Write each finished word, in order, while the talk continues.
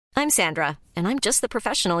I'm Sandra, and I'm just the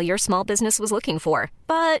professional your small business was looking for.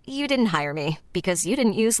 But you didn't hire me because you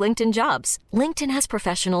didn't use LinkedIn Jobs. LinkedIn has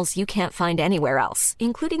professionals you can't find anywhere else,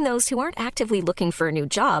 including those who aren't actively looking for a new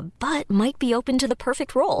job, but might be open to the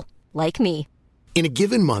perfect role, like me. In a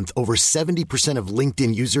given month, over 70% of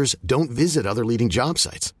LinkedIn users don't visit other leading job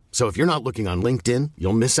sites. So if you're not looking on LinkedIn,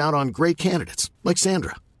 you'll miss out on great candidates like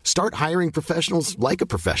Sandra. Start hiring professionals like a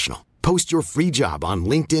professional. Post your free job on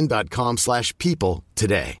linkedin.com/people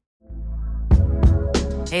today.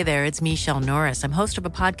 Hey there, it's Michelle Norris. I'm host of a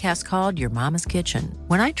podcast called Your Mama's Kitchen.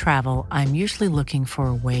 When I travel, I'm usually looking for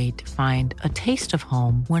a way to find a taste of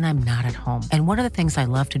home when I'm not at home. And one of the things I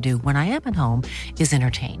love to do when I am at home is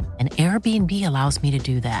entertain. And Airbnb allows me to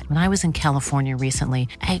do that. When I was in California recently,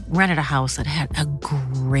 I rented a house that had a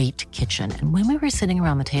great kitchen. And when we were sitting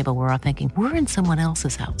around the table, we're all thinking, we're in someone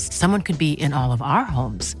else's house. Someone could be in all of our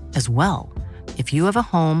homes as well. If you have a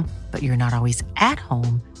home, but you're not always at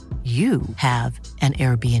home, you have an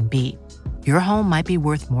Airbnb. Your home might be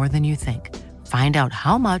worth more than you think. Find out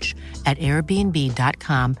how much at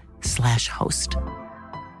airbnb.com/host.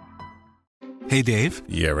 Hey, Dave.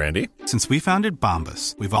 Yeah, Randy. Since we founded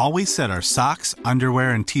Bombas, we've always said our socks,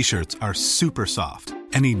 underwear, and T-shirts are super soft.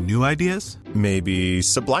 Any new ideas? Maybe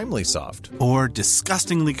sublimely soft. Or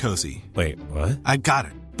disgustingly cozy. Wait, what? I got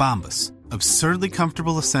it. Bombas. Absurdly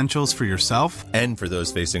comfortable essentials for yourself and for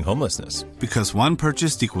those facing homelessness. Because one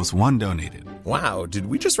purchased equals one donated. Wow, did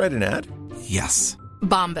we just write an ad? Yes.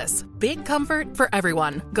 Bombas. Big comfort for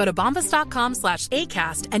everyone. Go to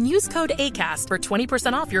bombas.com/ACAST and use code ACAST for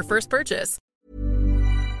 20% off your first purchase.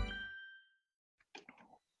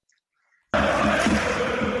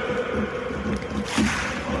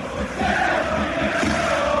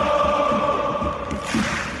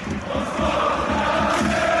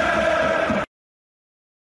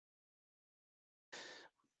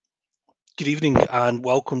 Good evening and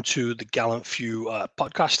welcome to the Gallant Few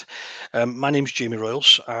podcast. My name's Jamie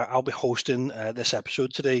Royals. I'll be hosting this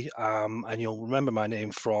episode today, and you'll remember my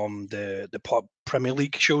name from the Premier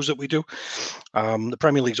League shows that we do. The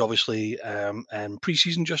Premier League's obviously in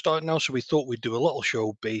pre-season just out now, so we thought we'd do a little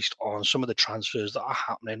show based on some of the transfers that are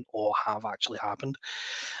happening or have actually happened.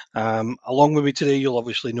 Along with me today, you'll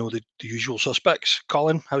obviously know the usual suspects.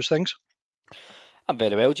 Colin, how's things? I'm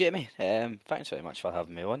very well, Jamie. Thanks very much for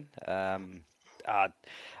having me on. I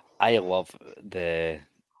love the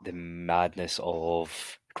madness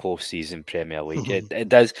of close season Premier League. It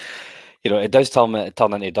does, it does turn into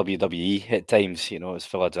WWE at times. It's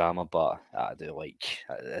full of drama, but I do like.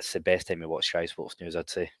 It's the best time to watch Sky Sports News, I'd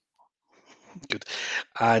say. Good.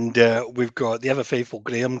 And we've got the ever faithful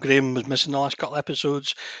Graham. Graham was missing the last couple of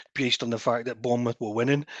episodes based on the fact that Bournemouth were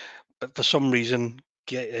winning, but for some reason.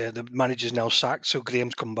 The manager's now sacked, so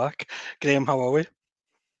Graham's come back. Graham, how are we?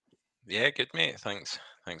 Yeah, good, mate. Thanks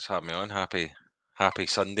for having me on. Happy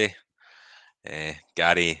Sunday.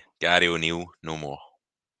 Gary O'Neill, no more.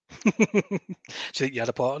 So you had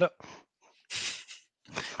a part of it?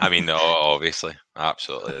 I mean, obviously,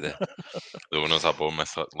 absolutely. The owners of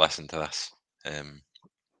Bournemouth listen to this.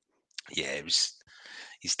 Yeah, it was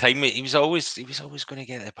his time. He was always going to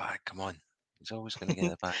get it back. Come on, he's always going to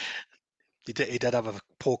get it back. He did have a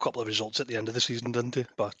poor couple of results at the end of the season, didn't he?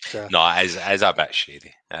 But no, it is a bit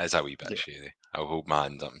shady. It is a wee bit shady. I'll hold my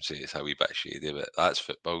hand up and say it's a wee bit shady, but that's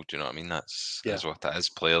football. Do you know what I mean? That's what it is.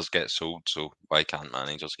 Players get sold, so why can't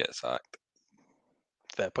managers get sacked?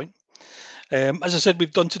 Fair point. As I said, we're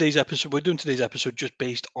doing today's episode just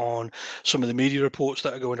based on some of the media reports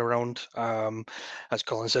that are going around. As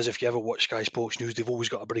Colin says, if you ever watch Sky Sports News, they've always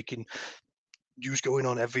got a breaking news going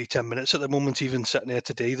on every 10 minutes at the moment. Even sitting here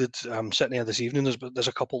today, sitting here this evening, there's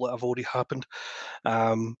a couple that have already happened.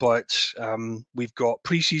 But we've got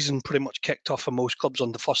pre-season pretty much kicked off for most clubs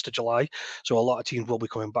on the 1st of July, so a lot of teams will be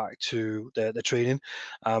coming back to the training.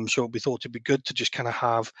 So we thought it'd be good to just kind of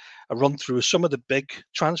have a run through of some of the big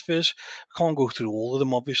transfers. I can't go through all of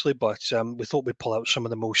them, obviously, but we thought we'd pull out some of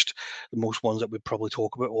the most ones that we'd probably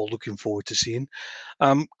talk about or looking forward to seeing.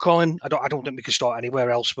 Colin, I don't think we could start anywhere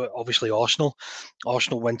else, but obviously Arsenal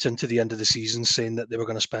went into the end of the season saying that they were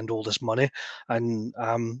going to spend all this money, and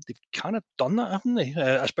they've kind of done that, haven't they?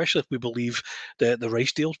 Especially if we believe the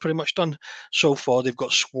Rice deal's pretty much done. So far, they've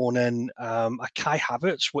got sworn in a Kai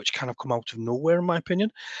Havertz, which kind of come out of nowhere, in my opinion,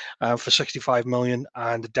 for 65 million,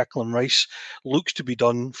 and the Declan Rice looks to be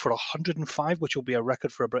done for 105, which will be a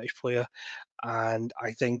record for a British player. And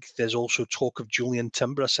I think there's also talk of Julian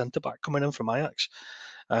Timber, a centre-back, coming in from Ajax.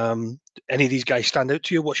 Any of these guys stand out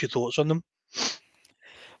to you? What's your thoughts on them?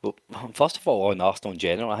 Well, first of all, on Arsenal in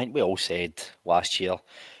general, I think we all said last year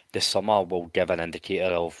the summer will give an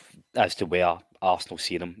indicator as to where Arsenal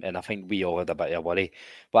seen him, and I think we all had a bit of worry.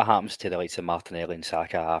 What happens to the likes of Martinelli and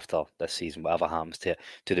Saka after this season? Whatever happens to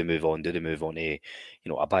do they move on? Do they move on to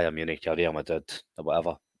a Bayern Munich or Real Madrid or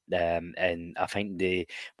whatever? And I think they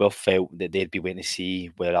well felt that they'd be waiting to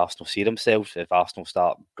see where Arsenal see themselves. If Arsenal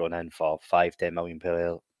start going in for £5-10 million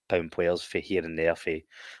pound players for here and there, for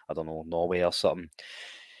I don't know, Norway or something,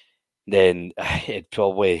 then you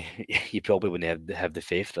probably wouldn't have the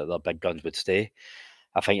faith that their big guns would stay.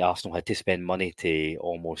 I think Arsenal had to spend money to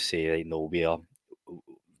almost say, right, no,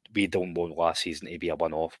 we don't want last season to be a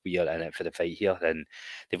one-off. We are in it for the fight here, and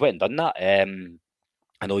they've went and done that.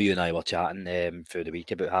 I know you and I were chatting through the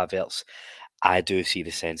week about Havertz. I do see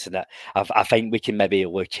the sense in it. I think we can maybe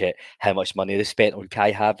look at how much money they spent on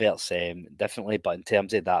Kai Havertz differently, but in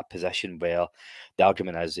terms of that position where the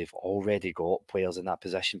argument is they've already got players in that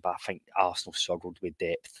position, but I think Arsenal struggled with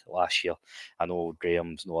depth last year. I know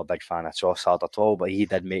Graham's not a big fan of Trossard at all, but he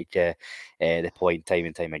did make the point time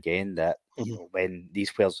and time again that when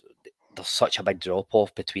these players, there's such a big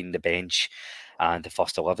drop-off between the bench and the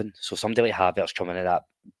first 11. So somebody like Havertz coming in that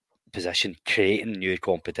position, creating new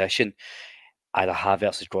competition, either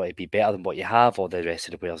Havertz has got to be better than what you have, or the rest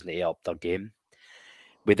of the players need to up their game.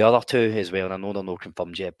 With the other two as well, and I know they're not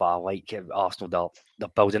confirmed yet, but I like Arsenal, they're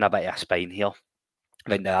building a bit of a spine here. I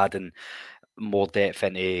think they're adding more depth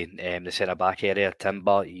into the centre-back area.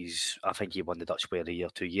 Timber, I think he won the Dutch Player of the Year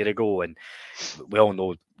 2 years ago, and we all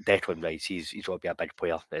know Declan Rice, he's going to be a big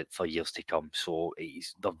player for years to come. So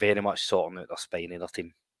they're very much sorting out their spine in their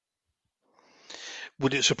team.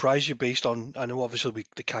 Would it surprise you based on, I know obviously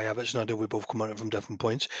the Kai Havertz and I know we both come at it from different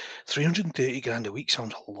points, 330 grand a week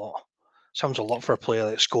sounds a lot. Sounds a lot for a player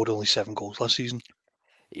that scored only 7 goals last season.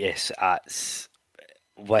 Yes, that's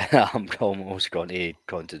when I'm almost going to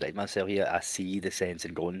contradict myself here. I see the sense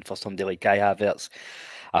in going for somebody like Kai Havertz.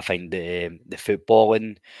 I think the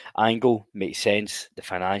footballing angle makes sense. The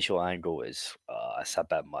financial angle is it's a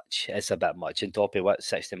bit much. It's a bit much. On top of what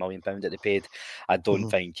 £60 million that they paid, I don't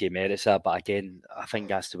think he merits that. But again, I think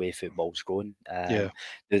that's the way football's going.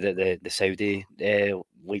 The Saudi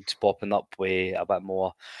leagues popping up with a bit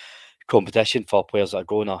more competition for players that are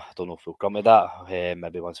going. I don't know if we'll come to that.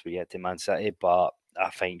 Maybe once we get to Man City, but I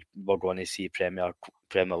think we're going to see Premier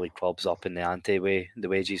League clubs up in the ante with the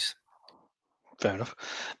wages. Fair enough.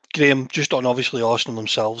 Graham, just on obviously Arsenal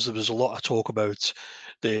themselves, there was a lot of talk about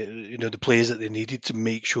the players that they needed to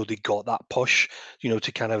make sure they got that push,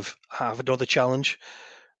 to kind of have another challenge.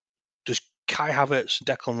 Does Kai Havertz,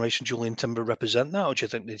 Declan Rice and Julian Timber represent that, or do you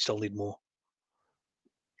think they still need more?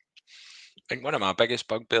 I think one of my biggest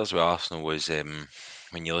bugbears with Arsenal was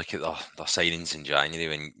when you look at their signings in January,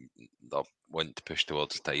 when they wanted to push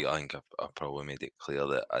towards the title. I think I probably made it clear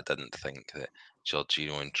that I didn't think that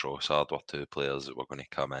Jorginho and Trossard were two players that were going to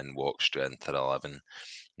come in, walk straight into the 11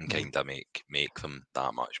 and kind of make them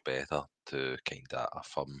that much better to kind of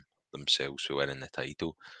affirm themselves for winning the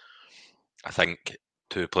title. I think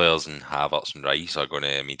two players in Havertz and Rice are going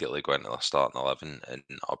to immediately go into the starting 11 and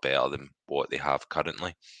are better than what they have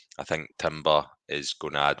currently. I think Timber is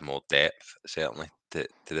going to add more depth, certainly, to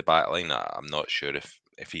the back line. I'm not sure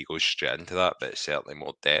if he goes straight into that, but it's certainly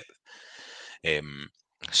more depth.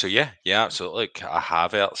 So yeah, absolutely.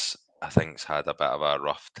 Havertz, I think, has had a bit of a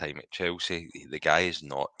rough time at Chelsea. The guy is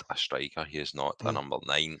not a striker. He is not a number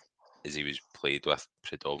 9, as he was played with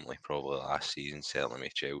predominantly probably last season, certainly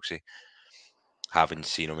with Chelsea. Having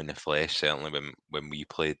seen him in the flesh, certainly when we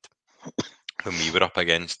played, when we were up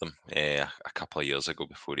against him a couple of years ago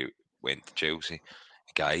before he went to Chelsea,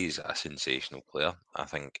 the guy is a sensational player. I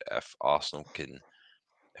think if Arsenal can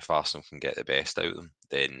get the best out of them,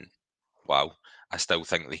 then wow. I still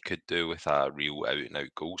think they could do with a real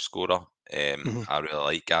out-and-out goal scorer. I really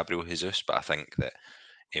like Gabriel Jesus, but I think that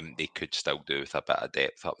they could still do with a bit of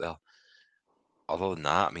depth up there. Other than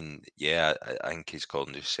that, I mean, yeah, I think as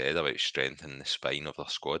Colin just said about strengthening the spine of their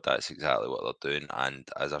squad, that's exactly what they're doing. And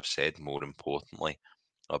as I've said, more importantly,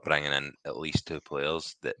 they're bringing in at least 2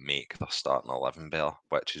 players that make their starting 11 better,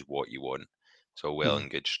 which is what you want. So well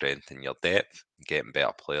and good strengthening your depth, getting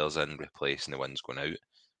better players in, replacing the ones going out.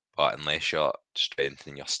 But unless you're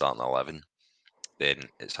strengthening your starting 11, then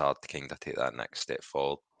it's hard to kind of take that next step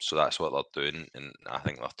forward. So that's what they're doing, and I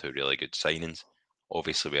think they're 2 really good signings.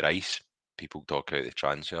 Obviously with Rice, people talk about the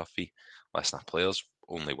transfer fee. Listen, a player's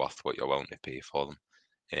only worth what you're willing to pay for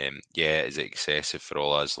them. Is it excessive for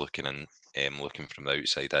all us looking from the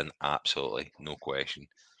outside in? Absolutely, no question.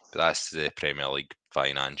 But that's the Premier League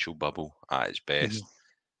financial bubble at its best.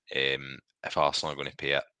 If Arsenal are going to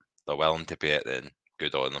pay it, they're willing to pay it, then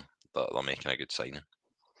good on them. They're making a good signing.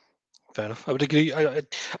 Fair enough. I would agree. I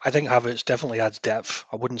think Havertz definitely adds depth.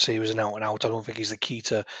 I wouldn't say he was an out and out. I don't think he's the key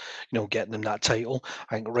to, getting them that title.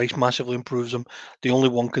 I think Rice massively improves them. The only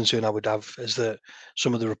one concern I would have is that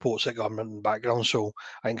some of the reports that got in the background. So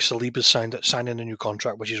I think Saliba's signing a new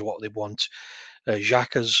contract, which is what they want.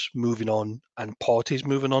 Xhaka's moving on, and Partey's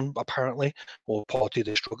moving on apparently, or Partey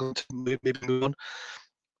they're struggling to maybe move on.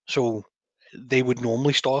 So they would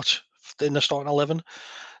normally start in the starting 11.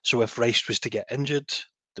 So if Rice was to get injured,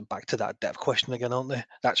 back to that depth question again, aren't they?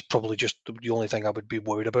 That's probably just the only thing I would be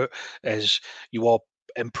worried about is you are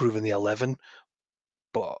improving the 11,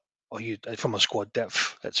 but from a squad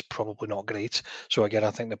depth, it's probably not great. So again,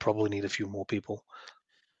 I think they probably need a few more people.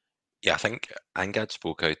 Yeah, I think I'd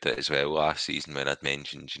spoke out it as well last season when I'd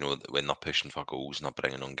mentioned, that when they're pushing for goals and they're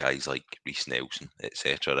bringing on guys like Reece Nelson,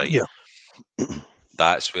 etc. Right? Yeah.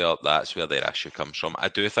 That's where their issue comes from. I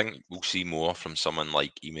do think we'll see more from someone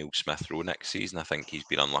like Emil Smith Rowe next season. I think he's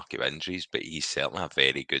been unlucky with injuries, but he's certainly a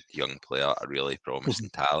very good young player, a really promising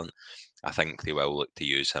talent. I think they will look to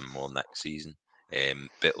use him more next season.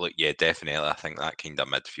 But look, yeah, definitely, I think that kind of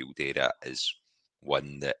midfield area is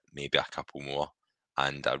one that maybe a couple more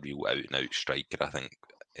and a real out and out striker, I think,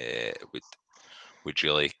 would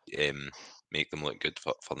really make them look good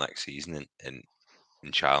for next season and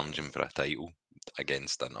challenging for a title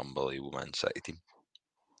against an unbelievable Man City team.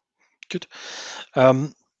 Good.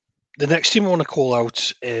 The next team I want to call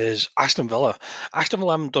out is Aston Villa. Aston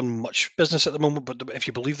Villa haven't done much business at the moment, but if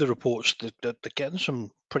you believe the reports, they're getting some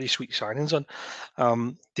pretty sweet signings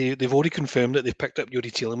on. They've already confirmed that they've picked up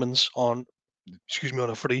Youri Tielemans on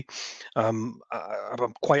a free. I'm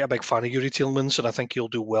quite a big fan of Youri Tielemans, and I think he'll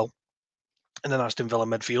do well in an Aston Villa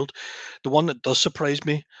midfield. The one that does surprise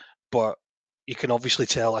me, but you can obviously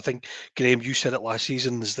tell, I think, Graham, you said it last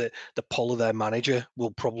season, is that the pull of their manager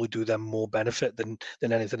will probably do them more benefit than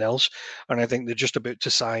anything else. And I think they're just about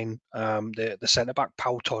to sign the centre-back,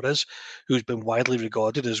 Pau Torres, who's been widely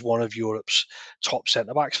regarded as one of Europe's top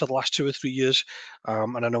centre-backs for the last 2 or 3 years.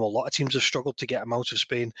 And I know a lot of teams have struggled to get him out of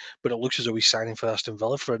Spain, but it looks as though he's signing for Aston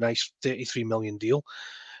Villa for a nice 33 million deal.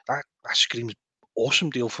 That screams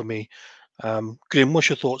awesome deal for me. Graham, what's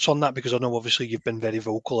your thoughts on that? Because I know obviously you've been very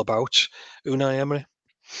vocal about Unai Emery.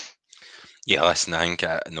 Yeah, listen, I think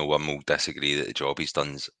no one will disagree that the job he's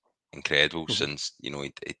done's incredible since he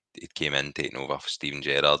came in taking over for Steven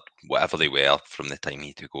Gerrard. Whatever they were from the time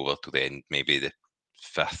he took over to the end, maybe the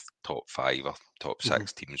 5th, top 5 or top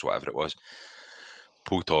 6 teams, whatever it was.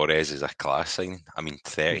 Pau Torres is a class signing. I mean,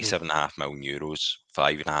 37.5 million euros,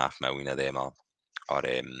 5.5 million of them are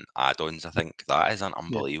add-ons. I think that is an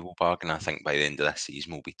unbelievable bargain. I think by the end of this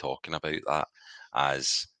season we'll be talking about that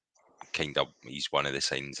as kind of he's one of the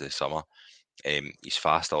signs of the summer. He's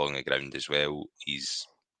fast along the ground as well. He's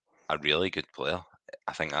a really good player.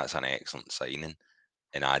 I think that's an excellent signing.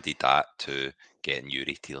 And added that to getting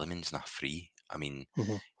Youri Tielemans on a free. I mean,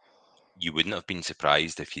 you wouldn't have been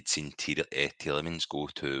surprised if you'd seen Tielemans go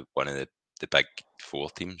to one of the big 4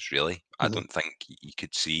 teams, really. I don't think you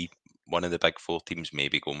could see one of the big 4 teams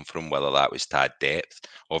maybe going from, whether that was to add depth.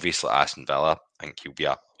 Obviously, Aston Villa, I think you'll be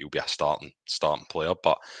a starting player,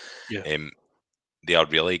 but they are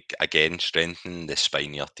really, again, strengthening the spine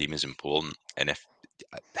of your team is important. And if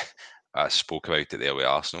I spoke about it there with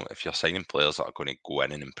Arsenal, if you're signing players that are going to go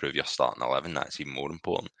in and improve your starting 11, that's even more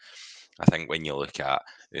important. I think when you look at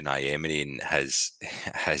Unai Emery and his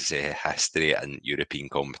history in European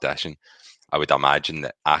competition, I would imagine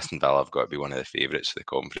that Aston Villa have got to be one of the favourites for the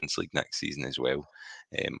Conference League next season as well,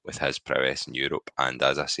 with his prowess in Europe. And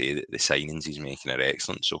as I say, the signings he's making are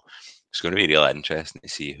excellent. So it's going to be really interesting to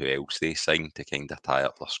see who else they sign to kind of tie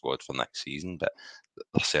up their squad for next season. But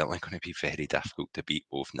they're certainly going to be very difficult to beat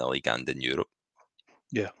both in the league and in Europe.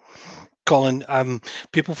 Yeah. Colin,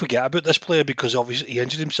 people forget about this player because obviously he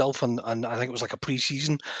injured himself and I think it was like a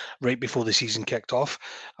pre-season right before the season kicked off.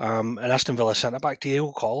 And Aston Villa centre-back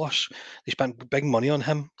Diego Carlos, they spent big money on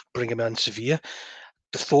him, bring him in Sevilla.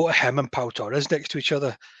 The thought of him and Pau Torres next to each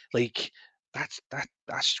other, like that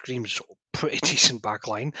screams pretty decent back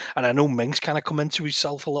line. And I know Mings kind of come into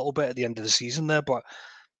himself a little bit at the end of the season there, but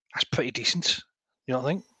that's pretty decent. You don't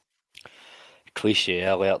think? Cliche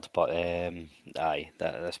alert, but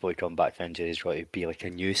this boy coming back from injury is going to be like a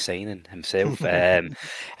new signing himself, and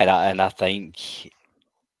I think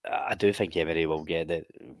I do think Emery will get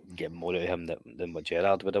more out of him than what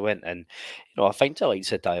Gerrard would have went. And I think the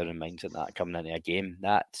likes of Tyron Mings and that coming into a game,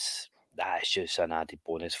 that's just an added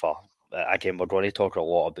bonus for. Again, we're going to talk a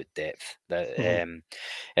lot about depth in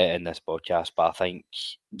this podcast, but I think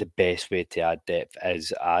the best way to add depth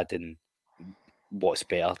is adding what's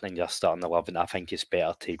better than your starting 11. I think it's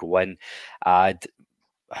better to go in, add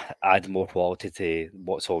add more quality to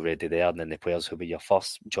what's already there, and then the players who were your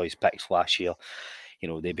first choice picks last year,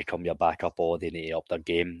 they become your backup, or they need to up their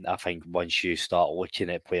game. I think once you start looking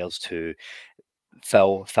at players to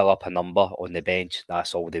fill up a number on the bench,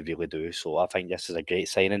 that's all they really do. So I think this is a great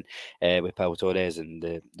signing with Pau Torres and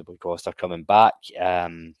the Costa coming back.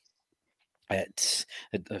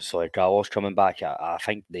 Carlos coming back. I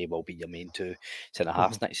think they will be your main two centre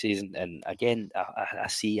halves next season. And again, I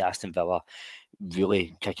see Aston Villa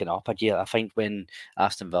really kicking up a gear. I think when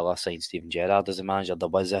Aston Villa signed Steven Gerrard as a manager, there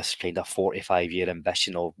was this kind of 45-year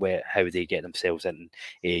ambition of how they get themselves in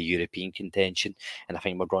European contention. And I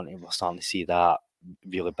think we're starting to see that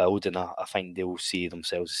really build. And I think they'll see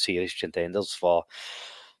themselves as serious contenders for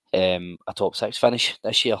a top 6 finish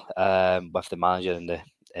this year with the manager and the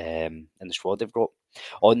squad they've got.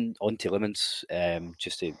 On Tielemans,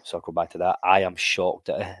 just to circle back to that, I am shocked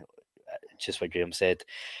that, just what Graham said,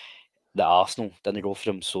 that Arsenal didn't go for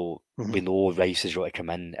him. So we know Rice has got to come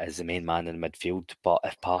in as the main man in the midfield, but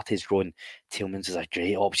if Partey's going, Tielemans is a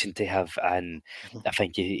great option to have, and I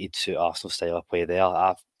think he'd suit Arsenal's style of play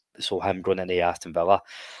there. So him going into Aston Villa,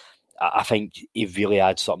 I think he really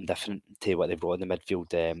adds something different to what they've got in the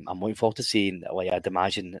midfield. I'm looking forward to seeing, I'd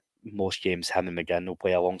imagine most games him and McGinn will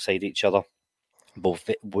play alongside each other. Both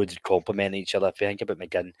would complement each other. If you think about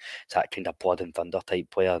McGinn, it's that kind of blood and thunder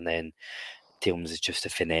type player, and then Tielemans is just to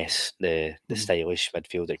finesse the stylish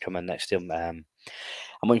midfield that come in next year. I'm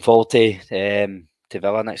looking forward to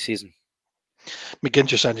Villa next season. McGinn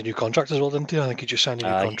just signed a new contract as well, didn't he? I think he just signed a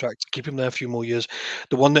new contract to keep him there a few more years.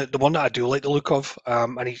 The one that I do like the look of,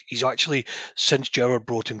 and he's actually, since Gerrard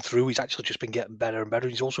brought him through, he's actually just been getting better and better.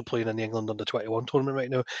 He's also playing in the England Under-21 tournament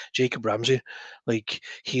right now. Jacob Ramsey,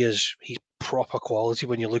 he's proper quality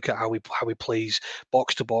when you look at how he plays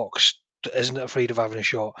box to box. Isn't afraid of having a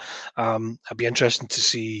shot. I'd be interested to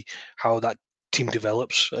see how that team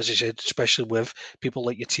develops, as I said, especially with people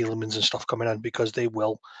like your Tielemans and stuff coming in, because they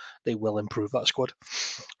will improve that squad.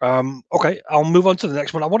 Okay, I'll move on to the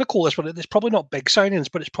next one. I want to call this one, it's probably not big signings,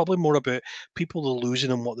 but it's probably more about people they're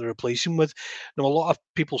losing and what they're replacing with. A lot of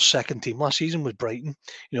people's second team last season was Brighton,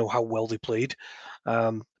 how well they played.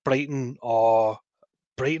 Brighton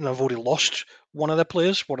have already lost one of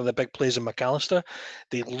their big players in McAllister.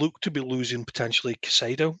 They look to be losing potentially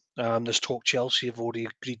Caicedo. There's talk Chelsea have already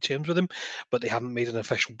agreed terms with him, but they haven't made an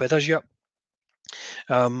official bid as yet.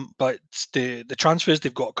 But the transfers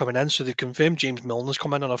they've got coming in, so they've confirmed James Milner's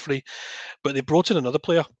come in on a free, but they brought in another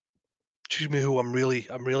player, who I'm really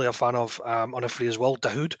a fan of, on a free as well,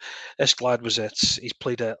 Dahoud. This lad he's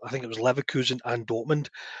played at, I think it was Leverkusen and Dortmund.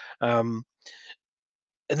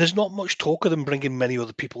 And there's not much talk of them bringing many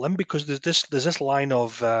other people in, because there's this line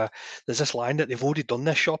that they've already done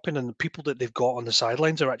their shopping, and the people that they've got on the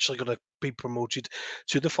sidelines are actually going to be promoted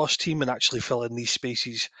to the first team and actually fill in these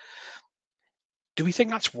spaces. Do we think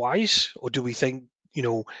that's wise, or do we think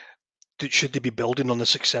should they be building on the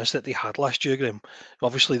success that they had last year, Graham?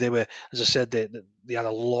 Obviously, they were, as I said, they had a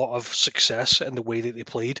lot of success in the way that they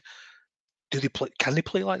played. Do they play? Can they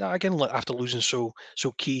play like that again, after losing two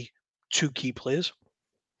key players?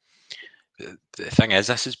 The thing is,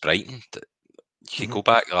 this is Brighton. You go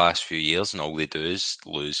back the last few years, and all they do is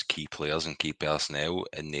lose key players and key personnel,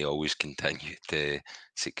 and they always continue to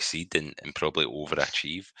succeed and probably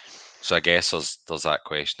overachieve. So I guess there's that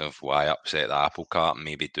question of why upset the apple cart and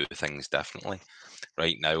maybe do things differently.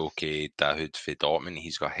 Right now, okay, Dahoud for Dortmund,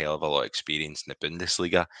 he's got a hell of a lot of experience in the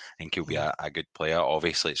Bundesliga. I think he'll be a good player.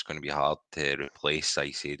 Obviously, it's going to be hard to replace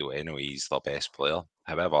Caicedo anyway. He's their best player.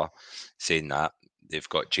 However, saying that, they've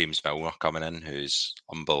got James Milner coming in, who's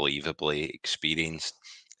unbelievably experienced.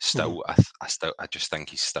 Still, I just think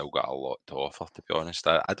he's still got a lot to offer, to be honest.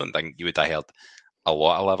 I don't think you would have heard a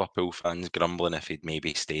lot of Liverpool fans grumbling if he'd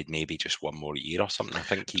maybe stayed just one more year or something.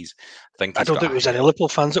 I don't think it was any Liverpool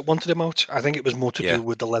fans that wanted him out. I think it was more to do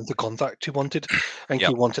with the length of contract he wanted. I think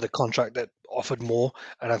he wanted a contract that offered more,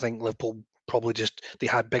 and I think Liverpool probably they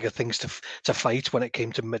had bigger things to fight when it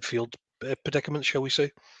came to midfield predicaments, shall we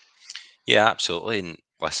say? Yeah, absolutely. And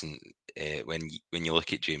listen, when you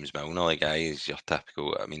look at James Milner, the guy is your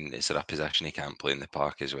typical. I mean, is there a position he can't play in the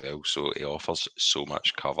park as well? So he offers so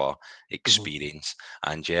much cover, experience,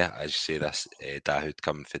 and as you say, this Dahoud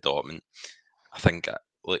coming for Dortmund. I think,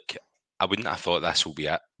 look, I wouldn't have thought this will be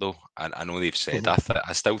it though. I know they've said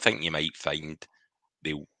I still think you might find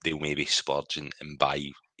they'll maybe splurge and buy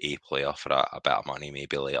a player for a bit of money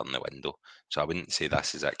maybe later in the window. So I wouldn't say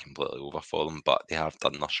this is it completely over for them, but they have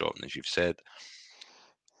done their shopping, as you've said.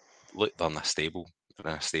 Look, they're in a stable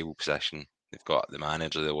position. They've got the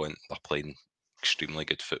manager they want. They're playing extremely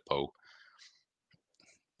good football.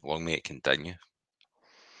 Long may it continue.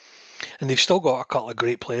 and they've still got a couple of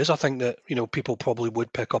great players. I think that people probably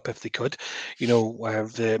would pick up if they could.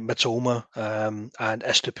 The Mitoma and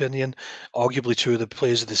Estupinian, arguably two of the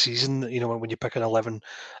players of the season. When you pick an 11,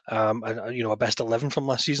 a best 11 from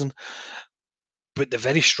last season, but they're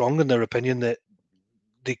very strong in their opinion that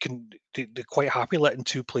they're quite happy letting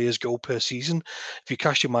two players go per season. If you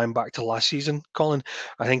cast your mind back to last season, Colin,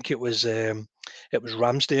 I think it was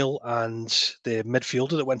Ramsdale and the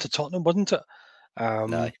midfielder that went to Tottenham, wasn't it?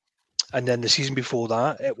 No. And then the season before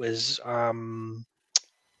that, it was Ben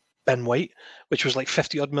White, which was like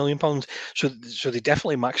 £50 million. So they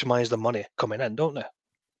definitely maximise the money coming in, don't they?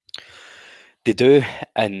 They do,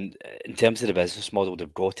 and in terms of the business model,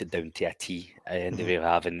 they've got it down to a T, and they're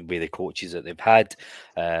having with the coaches that they've had,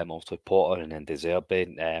 also Potter and then De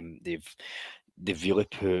Zerbi. They've really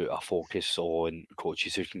put a focus on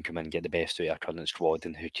coaches who can come in and get the best out of our current squad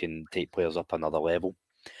and who can take players up another level.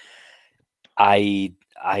 I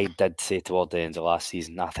did say toward the end of last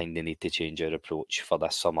season, I think they need to change their approach for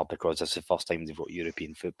this summer because it's the first time they've got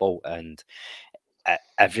European football, and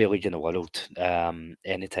every league in the world,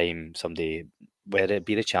 anytime somebody, whether it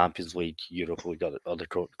be the Champions League, Europa League or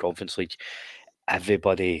the Conference League,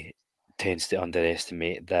 everybody tends to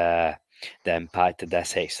underestimate the impact that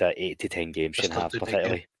this extra 8 to 10 games should have,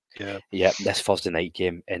 particularly. Yeah, this Thursday night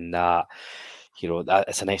game, in that,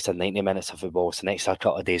 it's an extra 90 minutes of football, it's an extra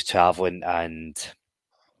couple of days travelling, and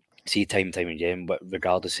see time again, but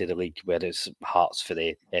regardless of the league, whether it's Hearts for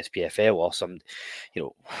the SPFL or some,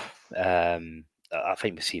 I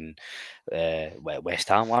think we've seen West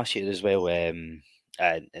Ham last year as well, and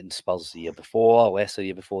Spurs the year before, Leicester the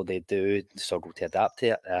year before, they struggle to adapt to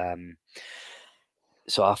it.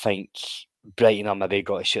 So I think Brighton are maybe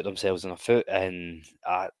got to shoot themselves in the foot, and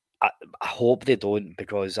I hope they don't,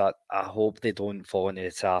 because I hope they don't fall into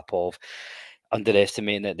the trap of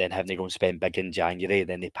underestimating it, then having to go and spend big in January,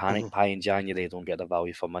 then they panic buy in January, don't get the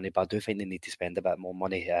value for money. But I do think they need to spend a bit more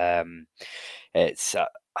money. I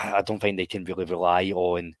don't think they can really rely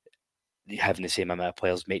on having the same amount of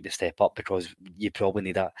players make the step up, because you probably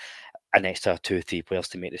need an extra 2 or 3 players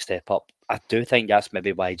to make the step up. I do think that's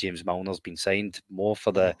maybe why James Milner's been signed, more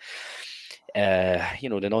for the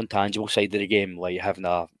the non-tangible side of the game, like having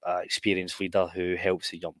a experienced leader who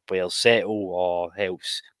helps the young players settle or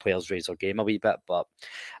helps players raise their game a wee bit. But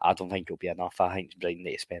I don't think it'll be enough. I think Brighton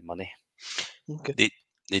need to spend money. Okay.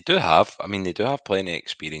 They do have plenty of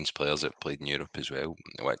experienced players that have played in Europe as well,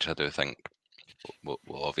 which I do think will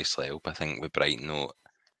obviously help. I think with Brighton, though,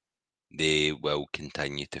 they will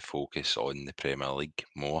continue to focus on the Premier League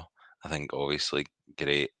more. I think obviously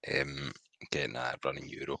great getting that run in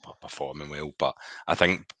Europe or performing well, but I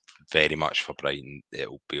think very much for Brighton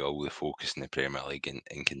it'll be all the focus in the Premier League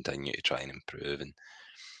and continue to try and improve and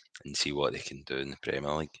see what they can do in the Premier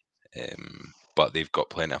League. But they've got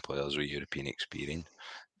plenty of players with European experience.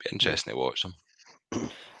 Be interesting to watch them.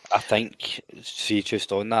 I think, see,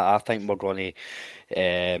 just on that, I think we're going to,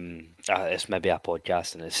 it's maybe a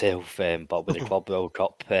podcast in itself, but with the Club World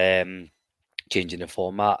Cup changing the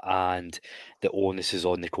format and the onus is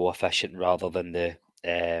on the coefficient rather than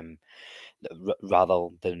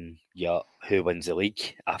who wins the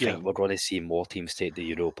league. I think we're going to see more teams take the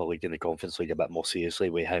Europa League and the Conference League a bit more seriously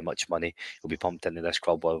with how much money will be pumped into this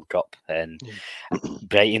Club World Cup. And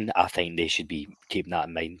Brighton, I think they should be keeping that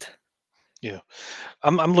in mind. Yeah,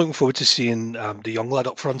 I'm looking forward to seeing the young lad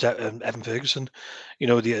up front, Evan Ferguson.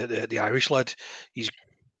 The Irish lad. He's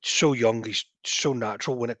so young, he's so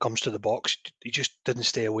natural when it comes to the box. He just didn't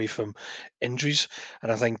stay away from injuries.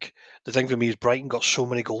 And I think the thing for me is Brighton got so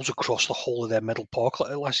many goals across the whole of their middle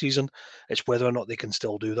pocket last season. It's whether or not they can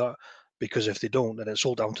still do that, because if they don't, then it's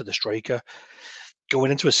all down to the striker. Going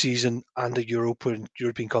into a season and a European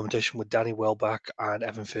competition with Danny Welbeck and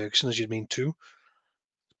Evan Ferguson as your main two,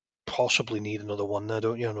 possibly need another one there,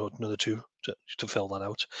 don't you? Another two to fill that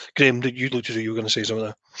out. Graham, you looked as though you were going to say something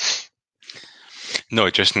there. No,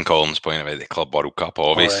 just in Colin's point about the Club World Cup,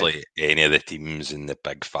 obviously any of the teams in the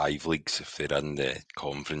Big Five leagues, if they're in the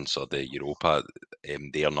Conference or the Europa,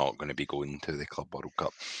 they are not going to be going to the Club World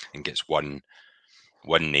Cup. And gets one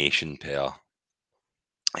nation per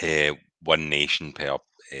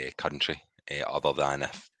country, other than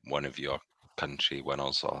if one of your country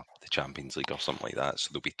winners or the Champions League or something like that. So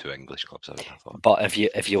there'll be 2 English clubs out, I thought. But if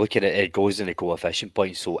you look at it, it goes in the coefficient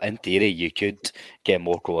points. So in theory, you could get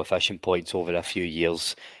more coefficient points over a few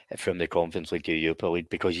years from the Conference League to Europa League,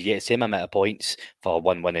 because you get the same amount of points for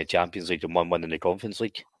 1 win in the Champions League and 1 win in the Conference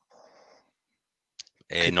League.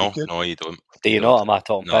 No, you don't. Do you not? Am I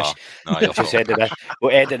talking pish? No, you're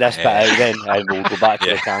we'll edit this bit out then, and we'll go back to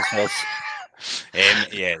the transfers.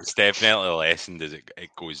 It's definitely lessened as it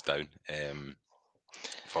goes down.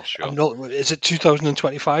 For sure. I'm not. Is it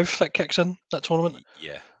 2025 that kicks in that tournament?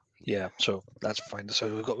 Yeah. Yeah, so that's fine.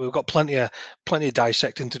 So we've got plenty of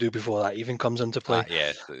dissecting to do before that even comes into play.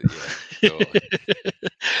 Yeah. Totally.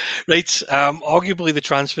 Right. Arguably, the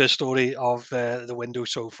transfer story of the window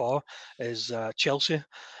so far is Chelsea.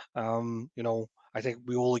 I think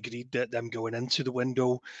we all agreed that them going into the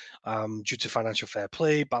window, due to financial fair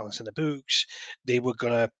play, balancing the books, they were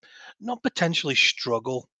going to not potentially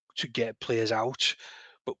struggle to get players out,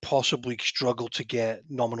 but possibly struggle to get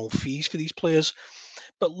nominal fees for these players.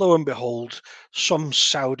 But lo and behold, some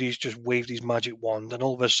Saudis just waved his magic wand, and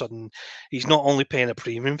all of a sudden, he's not only paying a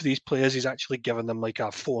premium for these players, he's actually giving them like a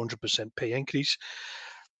 400% pay increase.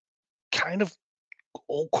 Kind of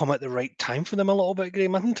all come at the right time for them a little bit,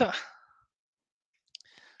 Graham, isn't it?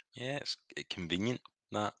 Yeah, it's convenient.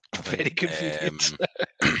 That very convenient.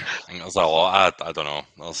 I think there's a lot. I don't know.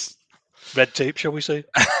 There's red tape, shall we say?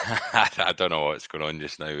 I don't know what's going on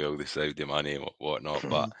just now with all the Saudi money and whatnot,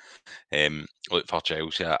 but look, for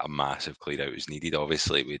Chelsea, a massive clear out is needed.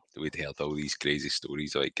 Obviously, we'd heard all these crazy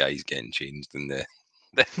stories like guys getting changed in the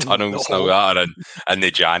tunnels now that and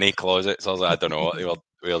the Gianni closets. I was like, I don't know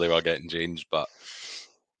where they were getting changed, but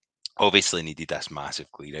obviously needed this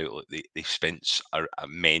massive clear out. Look, they spent a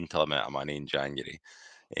mental amount of money in January,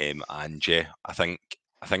 and yeah, I think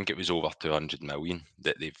it was over 200 million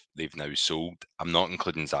that they've now sold. I'm not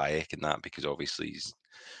including Ziyech in that because obviously he's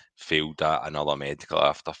failed at another medical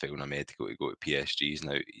after failing a medical to go to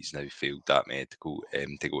PSG. He's now failed that medical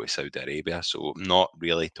to go to Saudi Arabia. So I'm not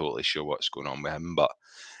really totally sure what's going on with him, but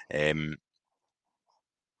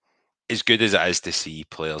as good as it is to see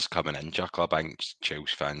players coming into your club, I think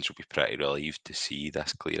Chelsea fans will be pretty relieved to see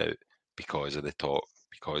this clear out because of the talk,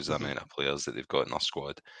 because of the amount of players that they've got in their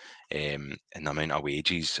squad, and the amount of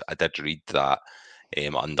wages. I did read that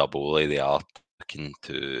under Bowley they are looking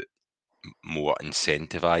to more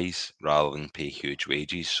incentivise rather than pay huge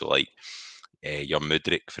wages. So like your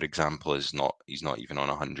Mudryk, for example, he's not even on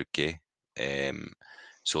 100k.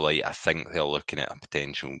 So like I think they're looking at a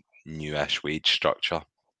potential newish wage structure.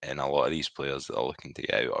 And a lot of these players that are looking to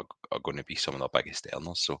get out are going to be some of their biggest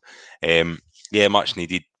earners. So, yeah, much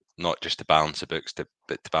needed, not just to balance the books,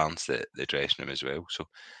 but to balance the dressing room as well. So,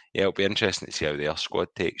 yeah, it'll be interesting to see how their squad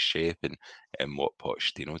takes shape and what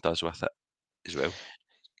Pochettino does with it as well.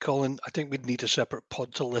 Colin, I think we'd need a separate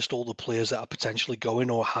pod to list all the players that are potentially going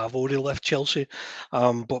or have already left Chelsea.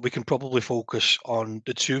 But we can probably focus on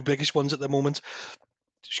the two biggest ones at the moment.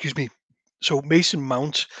 Excuse me. So Mason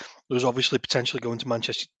Mount was obviously potentially going to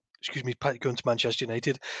Manchester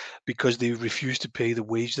United because they refused to pay the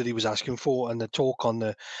wage that he was asking for. And the talk on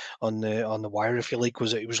the wire, if you like,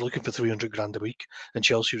 was that he was looking for 300 grand a week, and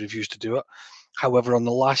Chelsea refused to do it. However, on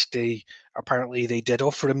the last day, apparently they did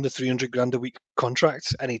offer him the 300 grand a week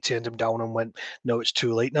contract, and he turned him down and went, "No, it's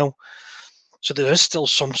too late now." So there is still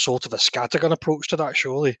some sort of a scattergun approach to that,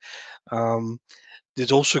 surely.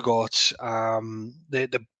 There's also got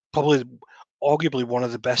the probably arguably one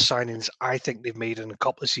of the best signings I think they've made in a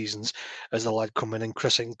couple of seasons as the lad coming in,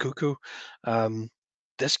 Chris Nkunku.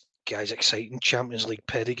 This guy's exciting, Champions League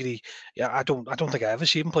pedigree. Yeah, I don't think I ever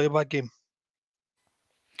see him play a bad game.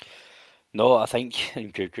 No, I think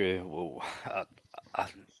Nkunku will.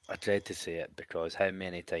 I dread to say it because how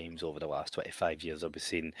many times over the last 25 years have we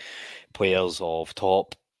seen players of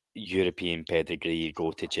top European pedigree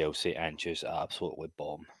go to Chelsea and just absolutely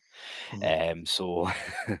bomb. So,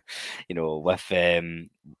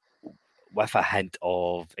 with a hint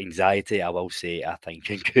of anxiety, I will say I think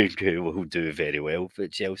Nkunku will do very well for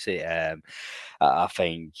Chelsea. I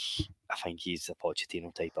think he's a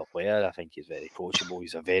Pochettino type of player. I think he's very coachable.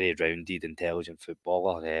 He's a very rounded, intelligent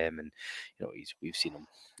footballer, and we've seen him,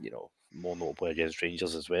 more notably against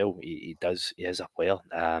Rangers as well. He is a player,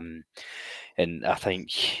 and I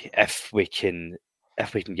think if we can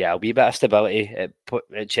get a wee bit of stability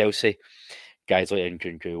at Chelsea, guys like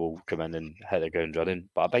Nkunku will come in and hit the ground running.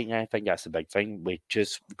 But I think that's the big thing. We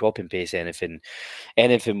just copy and paste anything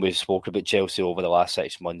we've spoken about Chelsea over the last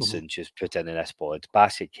 6 months and just put in this pod.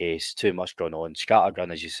 Basket case, too much going on.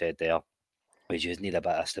 Scattergun, as you said there. We just need a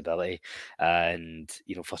bit of stability. And,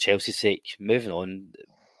 for Chelsea's sake, moving on,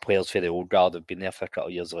 players for the old guard have been there for a couple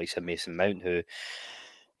of years, like Mason Mount, who...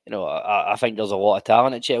 I think there's a lot of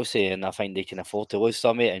talent at Chelsea, and I think they can afford to lose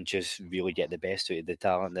some of it and just really get the best out of the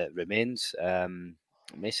talent that remains.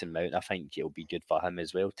 Mason Mount, I think it'll be good for him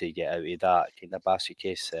as well to get out of that kind of basket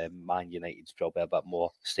case. Man United's probably a bit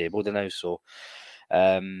more stable than now, so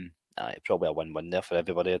probably a win-win there for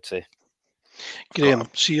everybody, I'd say. Graham,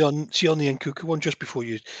 see on the Nkunku one just before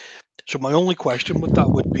you. So my only question with that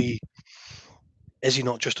would be, is he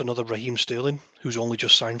not just another Raheem Sterling who's only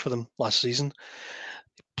just signed for them last season?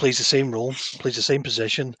 plays the same role, plays the same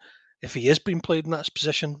position. If he is being played in that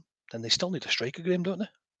position, then they still need a striker, Graham, don't they?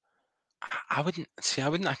 I wouldn't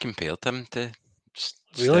have compared him to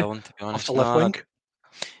Really? Sterling, to be Off honest. the left wing?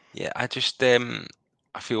 Yeah, I just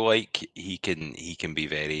I feel like he could be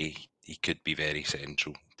very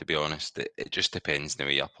central, to be honest. It just depends the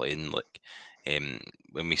way you're playing. Like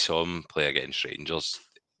when we saw him play against Rangers,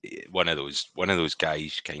 one of those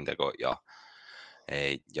guys kind of got your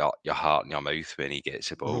heart in your mouth when he gets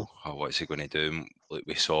the ball. Oh, what's he going to do? Like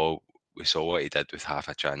we saw what he did with half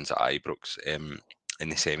a chance at Ibrox in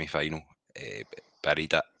the semi-final.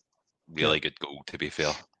 Buried it. Really good goal, to be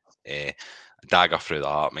fair. Dagger through the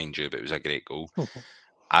heart, mind you, but it was a great goal.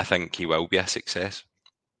 I think he will be a success.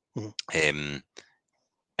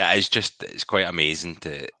 It's quite amazing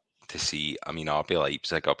to see. I mean, RB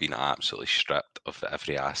Leipzig have been absolutely stripped of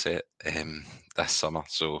every asset this summer.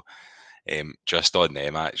 So just on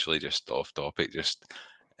them, actually, just off topic,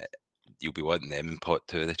 you'll be wanting them pot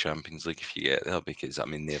 2 of the Champions League if you get there, because I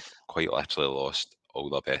mean they've quite literally lost all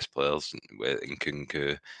their best players in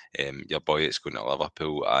Kunku, your boy that's going to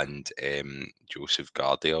Liverpool, and Joseph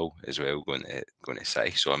Guardiola as well going to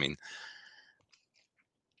City. So I mean,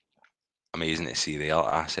 amazing to see their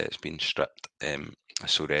assets being stripped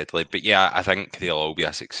so readily. But yeah, I think they'll all be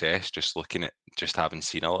a success. Just having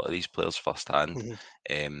seen a lot of these players firsthand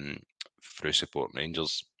through supporting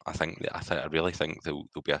Rangers, I really think they'll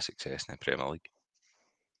be a success in the Premier League.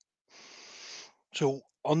 So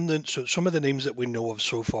some of the names that we know of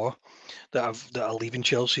so far that are leaving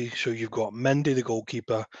Chelsea. So you've got Mendy, the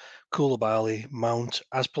goalkeeper, Koulibaly, Mount,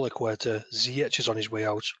 Azpilicueta, Ziyech is on his way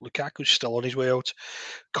out, Lukaku's still on his way out,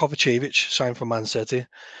 Kovacevic signed for Man City.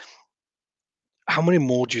 How many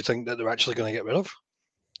more do you think that they're actually going to get rid of,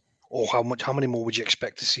 or how many more would you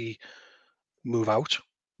expect to see move out?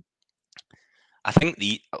 I think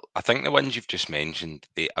the ones you've just mentioned,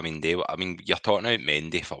 you're talking about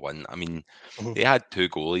Mendy for one. I mean, they had 2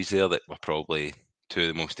 goalies there that were probably 2 of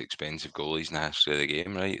the most expensive goalies in the history of the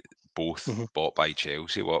game, right? Both bought by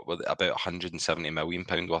Chelsea. What were they, about £170 million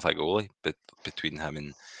worth of goalie, but between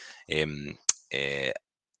him and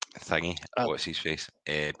what's his face?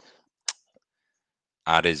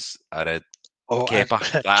 Kepa.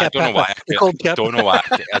 I don't know why I don't know why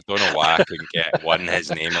I couldn't get one his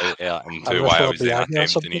name out there, and 2 why I was then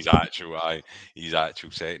attempting his actual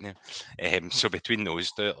second name. So between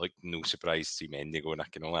those 2, like no surprise to see Mendy going. I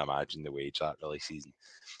can only imagine the wage that really season.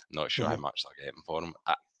 I'm not sure how much they're getting for him.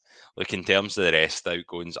 Look, in terms of the rest of the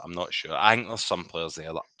outgoings, I'm not sure. I think there's some players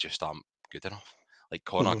there that just aren't good enough. Like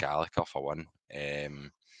Conor Gallagher for one. I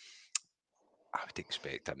would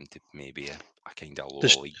expect him to maybe a kind of lower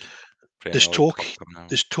league. There's talk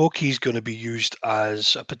he's going to be used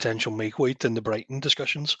as a potential make weight in the Brighton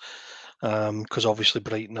discussions, because obviously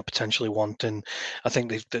Brighton are potentially wanting. I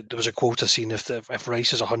think there was a quote I seen if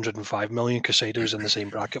Rice is 105 million, Caicedo is in the same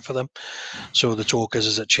bracket for them. So the talk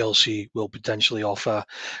is that Chelsea will potentially offer,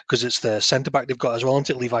 because it's the centre back they've got as well,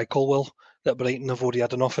 isn't it, Levi Colwill, that Brighton have already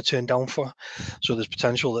had an offer turned down for. So there's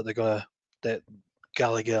potential that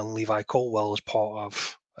Gallagher and Levi Colwill is part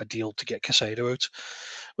of a deal to get Caicedo out,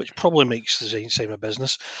 which probably makes the same a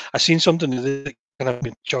business. I seen something that kind of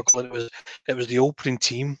been chuckling. It was the opening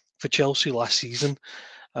team for Chelsea last season,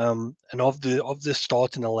 and of the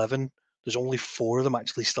starting 11, there's only 4 of them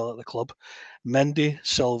actually still at the club: Mendy,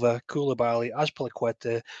 Silva, Koulibaly,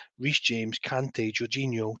 Azpilicueta, Reece James, Kante,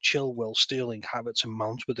 Jorginho, Chilwell, Sterling, Havertz, and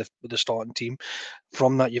Mount with the starting team.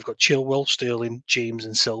 From that, you've got Chilwell, Sterling, James,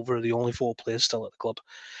 and Silva are the only 4 players still at the club.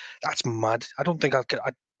 That's mad. I don't think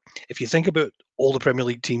if you think about all the Premier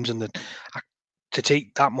League teams to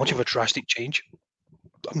take that much of a drastic change,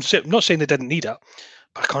 I'm not saying they didn't need it,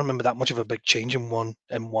 but I can't remember that much of a big change in one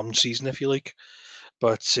season, if you like.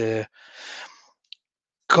 But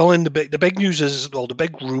Colin, the big news is, well, the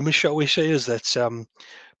big rumour, shall we say, is that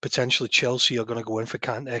potentially Chelsea are going to go in for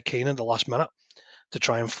Kane at the last minute to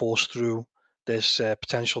try and force through this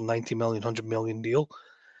potential 90 million, 100 million deal.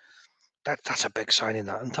 That's a big signing,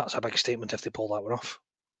 and that's a big statement if they pull that one off.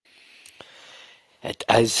 It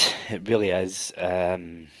is. It really is.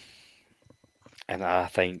 And I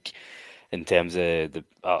think in terms of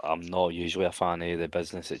I'm not usually a fan of the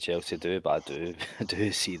business that Chelsea do, but I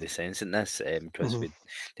do see the sense in this, because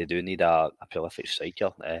they do need a prolific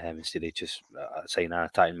striker, instead of just signing an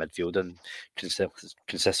attacking midfielder and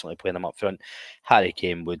consistently playing them up front. Harry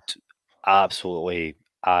Kane would absolutely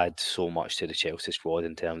add so much to the Chelsea squad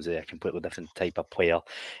in terms of a completely different type of player,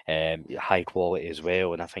 high quality as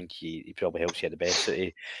well, and I think he probably helps you at the best out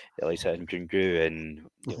of like Nkunku and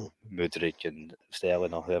Mudryk and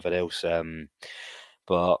Sterling or whoever else,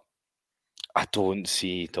 but I don't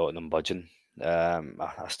see Tottenham budging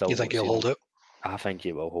I still You think don't he'll see hold them. it? I think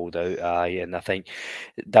he will hold out, and I think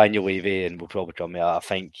Daniel Levy, and we'll probably come here, I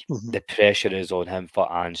think the pressure is on him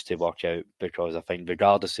for Ange to work out, because I think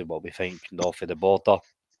regardless of what we think north of the border,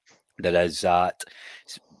 there is that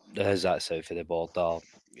south of the border,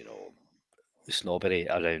 snobbery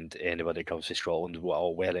around anybody who comes to Scotland,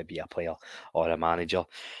 whether it be a player or a manager.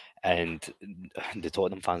 And the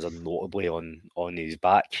Tottenham fans are notably on his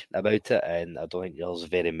back about it, and I don't think there's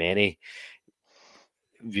very many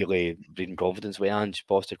really breeding confidence with Ange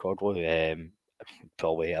Postecoglou.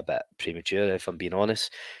 Probably a bit premature, if I'm being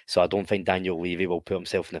honest. So I don't think Daniel Levy will put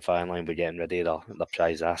himself in the firing line with getting rid of the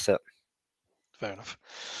prize asset. Fair enough.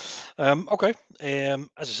 Okay. As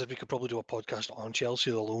I said, we could probably do a podcast on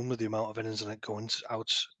Chelsea alone with the amount of innings and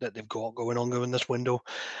outs that they've got going this window.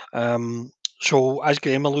 So, as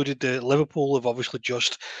Graham alluded to, Liverpool have obviously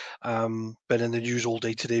just been in the news all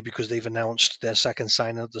day today because they've announced their second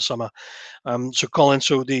signing of the summer. So, Colin,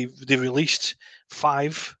 they released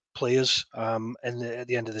 5 players at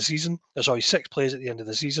the end of the season. 6 players at the end of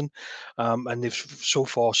the season, and they've so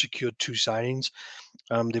far secured 2 signings.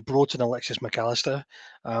 They brought in Alexis McAllister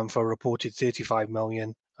for a reported 35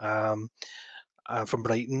 million from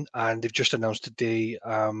Brighton, and they've just announced today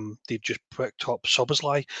they've just picked up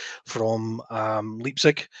Szoboszlai from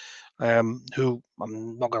Leipzig, who,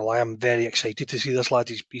 I'm not going to lie, I'm very excited to see this lad.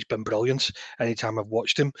 He's been brilliant anytime I've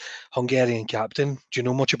watched him. Hungarian captain. Do you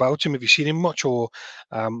know much about him? Have you seen him much, or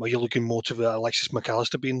are you looking more to Alexis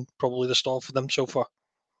McAllister being probably the star for them so far?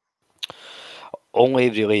 Only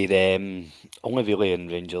really in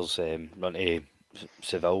Rangers run to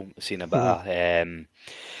Seville, seen a bit of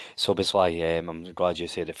Szoboszlai. I'm glad you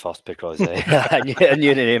said it first, because I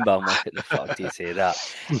knew the name, but I'm like, what the fuck do you say that?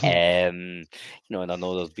 And I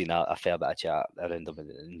know there's been a fair bit of chat around them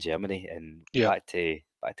in Germany, and back to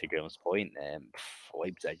Graham's point,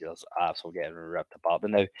 Leipzig is absolutely getting ripped apart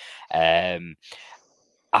now.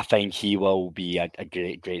 I think he will be a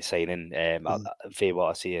great signing. For what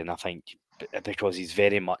I see, and I think because he's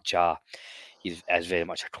very much a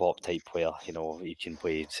Klopp type player. He can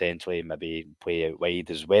play centrally, maybe play out wide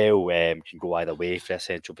as well. Can go either way for a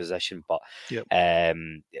central position, but he's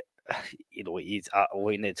looking at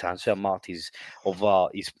the transfer market.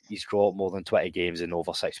 He's got more than 20 games in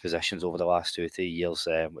over 6 positions over the last 2 or 3 years,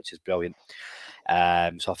 which is brilliant.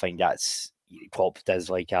 So I think that's Klopp does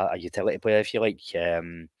like a utility player, if you like.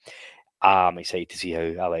 I'm excited to see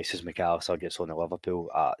how Alexis McAllister gets on at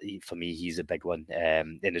Liverpool. For me, he's a big one,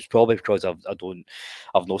 and it's probably because I've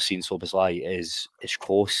not seen Szoboszlai as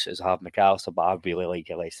close as I have McAllister, but I really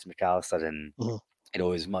like Alexis McAllister, and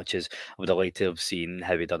as much as I would have liked to have seen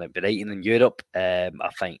how he done at Brighton in Europe, I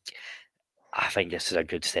think this is a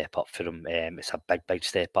good step up for him. It's a big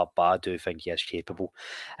step up, but I do think he is capable.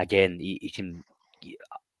 Again, he can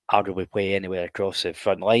arguably play anywhere across the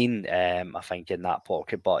front line. I think in that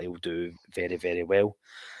pocket, but he'll do very, very well.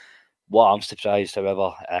 What I'm surprised,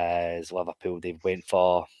 however, is Liverpool. They've went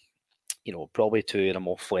for, probably 2 of the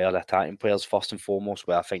more flair attacking players first and foremost,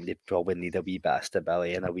 where I think they probably need a wee bit of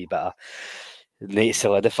stability and a wee bit of need to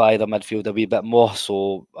solidify their midfield a wee bit more.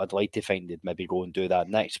 So I'd like to think they'd maybe go and do that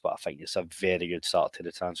next, but I think it's a very good start to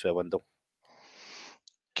the transfer window.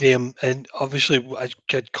 Graham, and obviously, as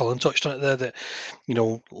Colin touched on it there, that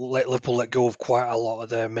Liverpool let go of quite a lot of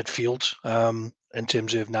their midfield in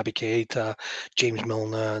terms of Naby Keita, James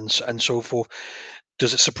Milner, and so forth.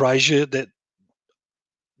 Does it surprise you that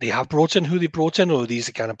they have brought in who they brought in, or are these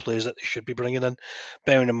the kind of players that they should be bringing in?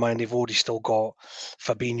 Bearing in mind they've already still got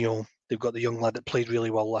Fabinho, they've got the young lad that played really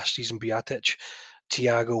well last season, Bajcetic,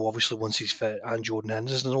 Thiago, obviously once he's fit, and Jordan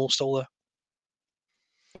Henderson all still there.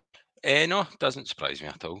 No, it doesn't surprise me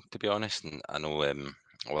at all, to be honest. And I know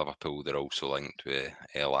Liverpool, they're also linked with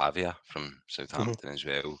Lavia from Southampton as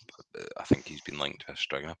well. I think he's been linked with a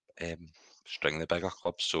string of the bigger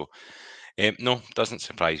clubs. So, no, doesn't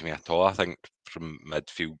surprise me at all. I think from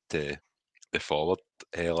midfield to the forward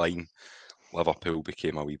line, Liverpool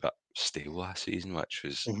became a wee bit stale last season, which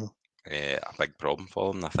was a big problem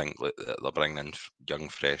for them. I think they're bringing in young,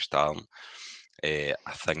 fresh talent. I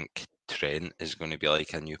think Trent is going to be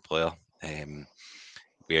like a new player.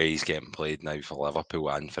 Where he's getting played now for Liverpool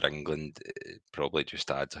and for England, it probably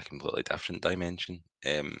just adds a completely different dimension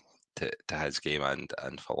to his game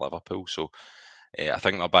and for Liverpool. So I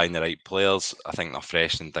think they're buying the right players. I think they're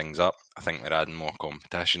freshening things up. I think they're adding more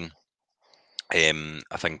competition. I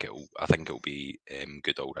think it'll be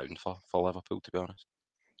good all round for Liverpool, to be honest.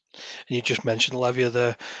 And you just mentioned Lavia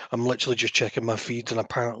there. I'm literally just checking my feed, and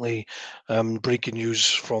apparently, breaking news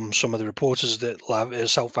from some of the reporters that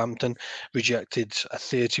Southampton rejected a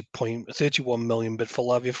 31 million bid for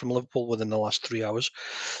Lavia from Liverpool within the last 3 hours.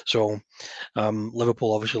 So,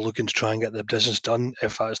 Liverpool obviously looking to try and get their business done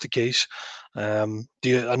if that's the case.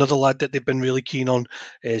 Another lad that they've been really keen on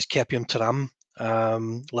is Kepium Thuram.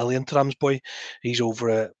 Lilian Thuram's boy. He's over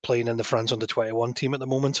at playing in the France under-21 team at the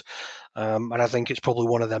moment. And I think it's probably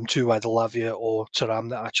one of them two, either Lavia or Thuram,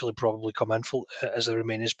 that actually probably come in for, as the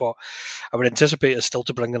remaining spot. I would anticipate it's still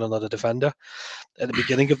to bring in another defender. At the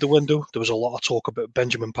beginning of the window, there was a lot of talk about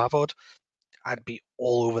Benjamin Pavard. I'd be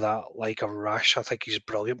all over that like a rash. I think he's a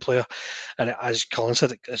brilliant player. And as Colin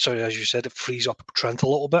said, as you said, it frees up Trent a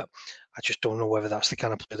little bit. I just don't know whether that's the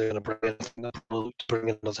kind of player they're going to bring in. They'll probably look to bring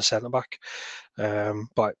in another centre-back.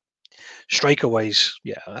 But striker-wise,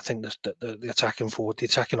 yeah, I think the attacking forward, the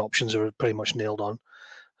attacking options are pretty much nailed on.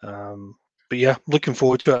 But yeah, looking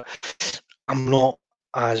forward to it. I'm not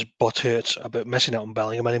as butthurt about missing out on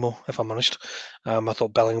Bellingham anymore, if I'm honest. I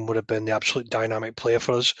thought Bellingham would have been the absolute dynamic player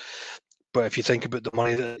for us. But if you think about the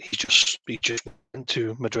money that he just went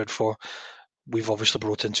to Madrid for, we've obviously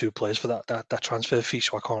brought in 2 players for that transfer fee,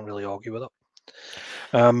 so I can't really argue with it.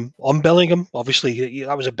 On Bellingham, obviously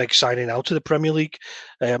that was a big signing out of the Premier League.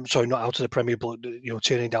 Sorry, not out of the Premier League, but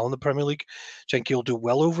turning down the Premier League. Do you think he'll do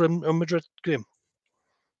well over in Madrid, Graham?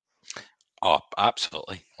 Oh,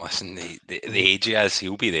 absolutely. Listen, the age he is,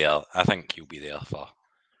 he'll be there. I think he'll be there for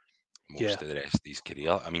most of the rest of his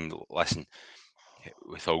career. I mean, listen,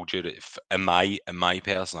 with all due, in my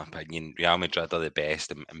personal opinion, Real Madrid are the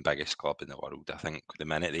best and biggest club in the world. I think the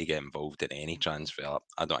minute they get involved in any transfer,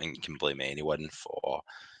 I don't think you can blame anyone for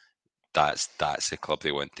that's the club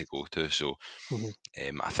they want to go to. So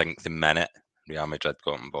I think the minute Real Madrid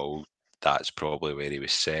got involved, that's probably where he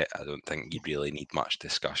was set. I don't think you really need much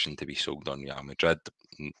discussion to be sold on Real Madrid.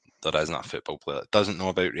 There isn't a football player that doesn't know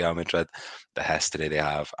about Real Madrid, the history they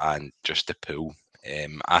have, and just the pool.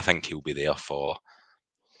 I think he'll be there for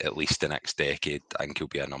at least the next decade. I think he'll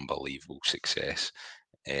be an unbelievable success.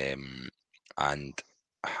 And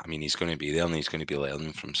I mean, he's going to be there and he's going to be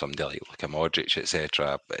learning from somebody like Luka Modric,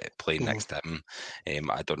 etc., playing next to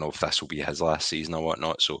him. I don't know if this will be his last season or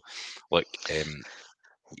whatnot. So, look,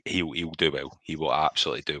 he'll do well. He will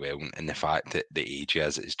absolutely do well. And the fact that the age he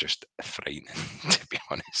is just frightening, to be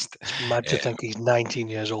honest. It's mad to think he's 19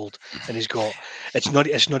 years old and he's got. It's not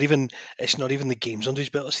even the games under his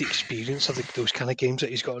belt. It's the experience of those kind of games that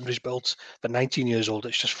he's got under his belt. But 19 years old,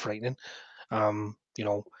 it's just frightening.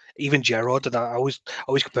 Even Gerrard, and I always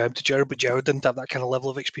compare him to Gerrard, but Gerrard didn't have that kind of level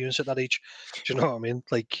of experience at that age. Do you know what I mean?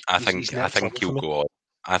 Like, I think he'll go on.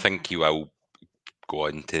 I think he will go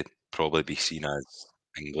on to probably be seen as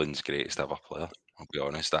England's greatest ever player. I'll be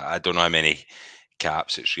honest. I don't know how many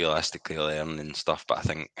caps it's realistically earning and stuff, but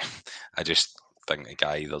I just think the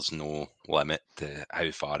guy, there's no limit to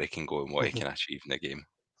how far he can go and what he can achieve in the game.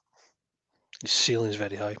 His ceiling's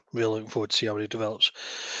very high. Really looking forward to see how he develops.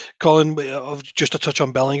 Colin, just a touch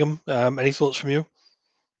on Bellingham. Any thoughts from you?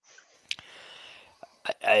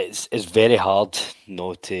 It's very hard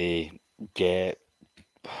not to get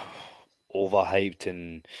overhyped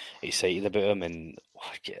and excited about him, and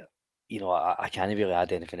I can't really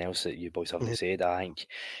add anything else that you boys haven't said. I think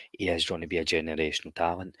he is going to be a generational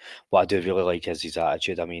talent. What I do really like is his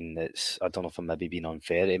attitude. I mean, I don't know if I'm maybe being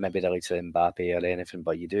unfair to maybe the likes of Mbappe or anything,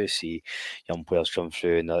 but you do see young players come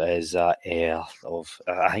through and there is that air of,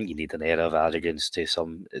 I think you need an air of arrogance to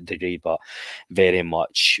some degree, but very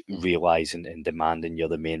much realising and demanding you're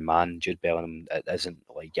the main man. Jude Bellingham, it isn't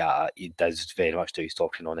like that. He does very much do his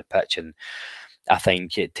talking on the pitch, and I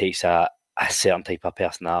think it takes a certain type of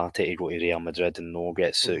personality to go to Real Madrid and not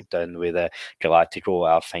get sucked in with the Galactico.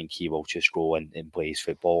 I think he will just go and play his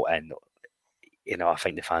football, and I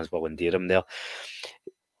think the fans will endear him there.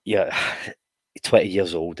 Yeah, 20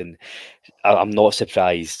 years old, and I'm not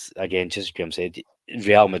surprised. Again, just as Graham said,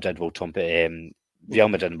 Real Madrid will trump it. Real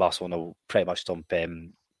Madrid and Barcelona will pretty much trump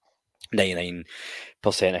 99%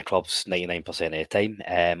 of clubs 99% of the time,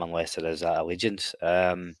 unless there is allegiance.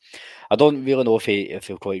 I don't really know if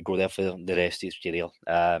he'll quite go there for the rest of his career.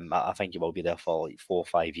 I think he will be there for like 4 or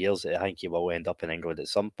 5 years. I think he will end up in England at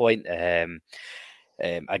some point.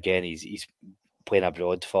 Again, he's playing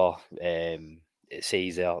abroad for. It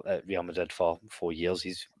says there at Real Madrid for 4 years.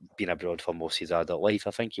 He's been abroad for most of his adult life.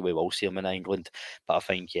 I think we will see him in England, but I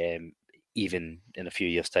think even in a few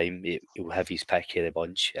years' time, he'll have his pick of the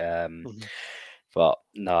bunch. But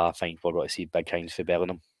no, I think we're going to see big things for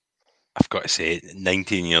Bellingham. I've got to say,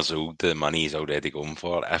 19 years old, the money he's already going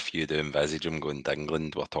for. If you do envisage him going to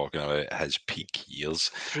England, we're talking about his peak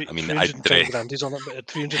years. I mean, 310 grand he's on it.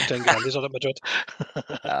 310 grand he's on at Madrid.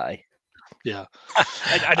 Aye. Yeah,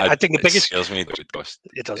 I think the biggest. Scares me that would cost.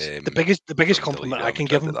 It does. The biggest compliment I can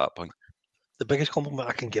give him at that point. The biggest compliment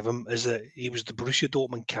I can give him is that he was the Borussia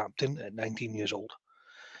Dortmund captain at 19 years old.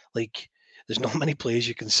 Like, there's not many players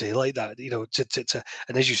you can say like that, you know.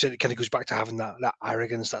 And as you said, it kind of goes back to having that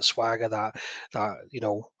arrogance, that swagger, that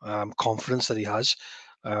confidence that he has.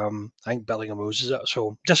 I think Bellingham loses it.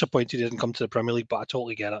 So disappointed he didn't come to the Premier League, but I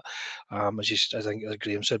totally get it. I think as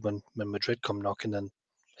Graham said, when Madrid come knocking, then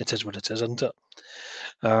it is what it is, isn't it?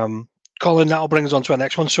 Colin, that'll bring us on to our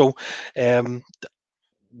next one. So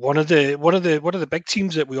one of the big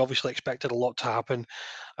teams that we obviously expected a lot to happen,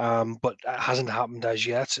 but it hasn't happened as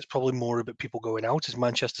yet. It's probably more about people going out. Is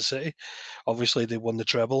Manchester City? Obviously, they won the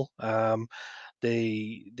treble.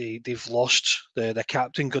 They've lost their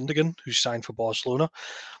captain Gundogan, who's signed for Barcelona.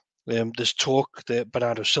 There's talk that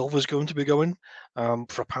Bernardo Silva is going to be going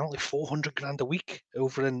for apparently 400 grand a week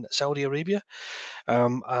over in Saudi Arabia,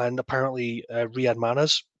 and apparently Riyad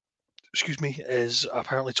Mahrez, is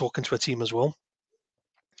apparently talking to a team as well.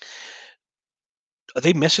 Are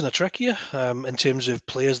they missing a trick here in terms of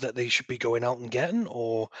players that they should be going out and getting?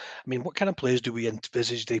 Or, I mean, what kind of players do we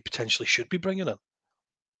envisage they potentially should be bringing in?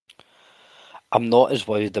 I'm not as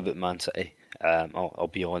worried about Man City. I'll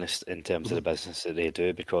be honest in terms of the business that they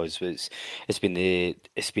do, because it's been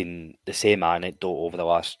the same anecdote over the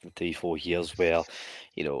last 3-4 years where,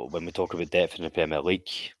 you know, when we talk about depth in the Premier League,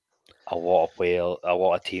 a lot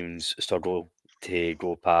of teams struggle to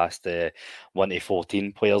go past the 1 to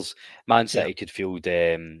 14 players. Man City could field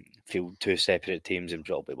two separate teams and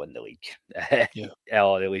probably win the league,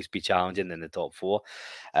 or at least be challenging in the top 4.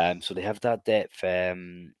 So they have that depth.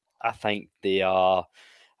 I think they're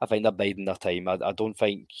biding their time. I don't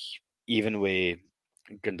think, even with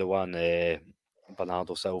Gundogan,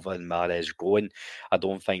 Bernardo Silva and Mahrez going, I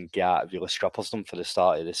don't think that really strippers them for the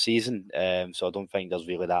start of the season. So I don't think there's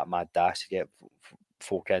really that mad dash to get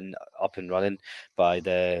folk in up and running by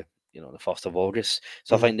the 1st of August.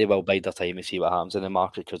 So I think they will bide their time and see what happens in the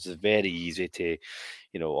market, because it's very easy to,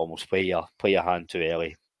 almost play your hand too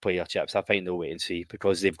early, play your chips. I think they'll wait and see,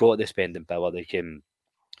 because they've got the spending power. They can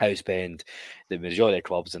outspend the majority of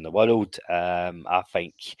clubs in the world. I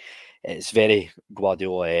think it's very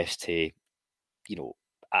Guardiola-esque to,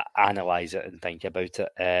 analyse it and think about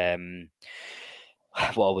it.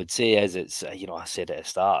 What I would say is, it's I said at the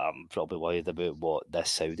start, I'm probably worried about what this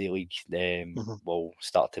Saudi league will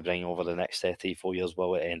start to bring over the next 3-4 years.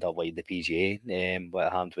 Will it end up like the PGA?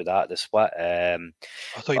 What happened with that, the split? I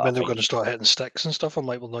thought you meant they were going to start hitting sticks and stuff. I'm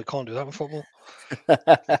like, well, no, I can't do that with football.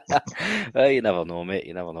 Well, you never know,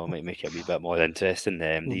 mate. Make it a wee bit more interesting.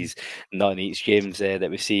 These none each games that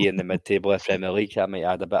we see in the mid-table of Premier League, that might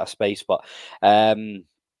add a bit of spice. But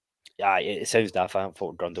it sounds daft. I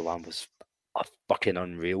thought Gundogan was fucking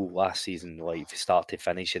unreal last season, like start to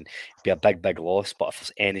finish, and it'd be a big loss. But if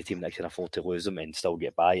there's any team that can afford to lose them and still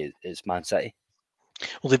get by, it's Man City.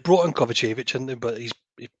 Well, they've brought in Kovacevic, in there, but he's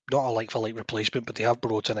not a like-for-like replacement, but they have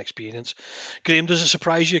brought in experience. Graham, does it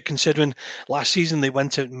surprise you, considering last season they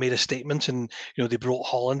went out and made a statement, and they brought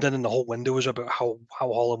Haaland in, and the whole window was about how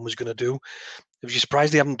Haaland was going to do? Are you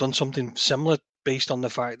surprised they haven't done something similar, based on the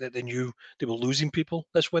fact that they knew they were losing people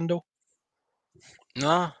this window?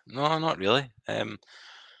 No, not really. Kind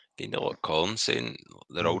of what Colin's saying,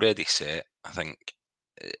 they're already set. I think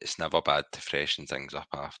it's never bad to freshen things up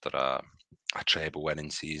after a treble winning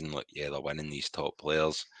season. Like, they're winning these top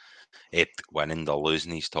players. They're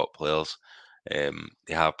losing these top players. They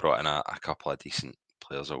have brought in a couple of decent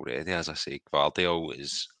players already. As I say, Gvardiol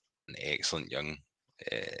is an excellent young.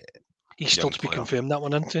 He's still to be confirmed, that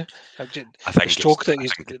one, isn't he? I think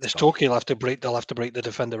there's talk they'll have to break the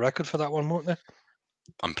defender record for that one, won't they?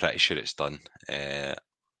 I'm pretty sure it's done. I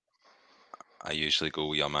usually go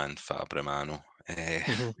with your man Fabrimano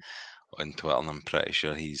on Twitter, and I'm pretty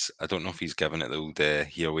sure I don't know if he's given it the old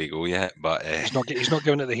here we go yet, but he's not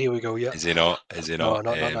giving it the here we go yet. Is he not? No,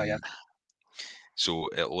 not yet. So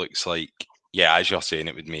it looks like, as you're saying,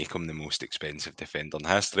 it would make him the most expensive defender in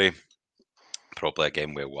history. Probably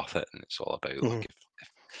again well worth it, and it's all about like,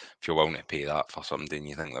 if you're willing to pay that for somebody and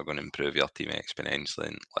you think they're going to improve your team exponentially,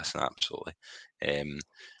 and listen, absolutely.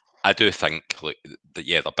 I do think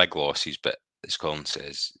they're big losses, but as Colin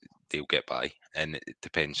says, they'll get by, and it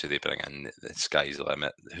depends who they bring in. The sky's the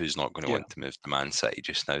limit. Who's not going to want to move to Man City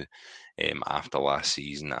just now after last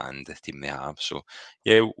season and the team they have? So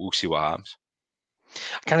we'll see what happens.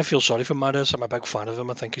 I kind of feel sorry for Mahrez. I'm a big fan of him.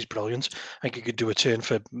 I think he's brilliant. I think he could do a turn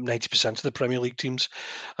for 90% of the Premier League teams.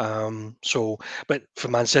 But for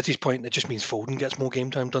Man City's point, it just means Foden gets more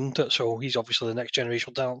game time, doesn't it? So he's obviously the next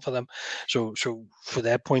generational talent for them. So for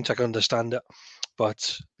their point, I can understand it.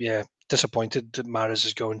 But yeah, disappointed that Mahrez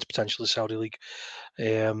is going to potentially Saudi League.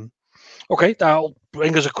 Okay, that'll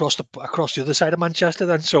bring us across the other side of Manchester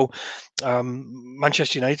then. So,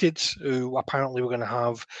 Manchester United, who apparently we're going to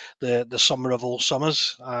have the summer of all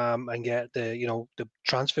summers, and get the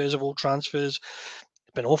transfers of all transfers.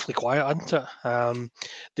 It's been awfully quiet, hasn't it?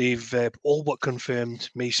 They've all but confirmed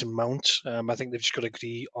Mason Mount. I think they've just got to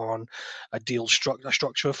agree on a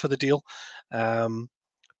structure for the deal.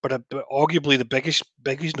 But arguably the biggest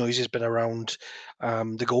noise has been around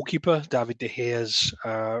the goalkeeper, David De Gea's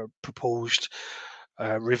proposed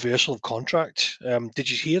reversal of contract. Did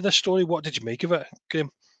you hear this story? What did you make of it, Graham?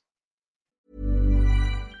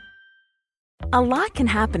 A lot can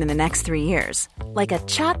happen in the next 3 years. Like a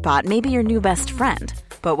chatbot may be your new best friend.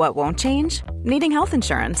 But what won't change? Needing health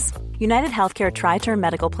insurance. United Healthcare Tri-Term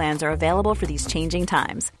Medical Plans are available for these changing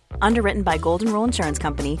times. Underwritten by Golden Rule Insurance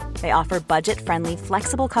Company, they offer budget-friendly,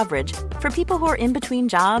 flexible coverage for people who are in between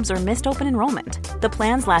jobs or missed open enrollment. The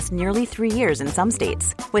plans last nearly 3 years in some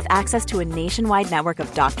states, with access to a nationwide network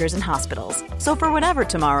of doctors and hospitals. So for whatever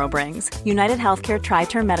tomorrow brings, United Healthcare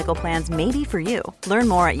Tri-Term Medical Plans may be for you. Learn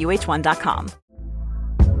more at uh1.com.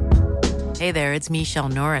 Hey there, it's Michelle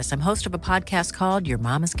Norris. I'm host of a podcast called Your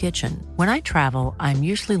Mama's Kitchen. When I travel, I'm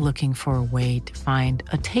usually looking for a way to find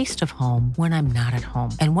a taste of home when I'm not at home.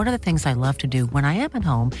 And one of the things I love to do when I am at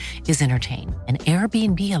home is entertain. And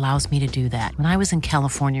Airbnb allows me to do that. When I was in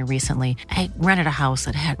California recently, I rented a house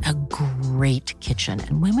that had a great kitchen.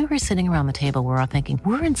 And when we were sitting around the table, we're all thinking,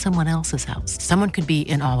 we're in someone else's house. Someone could be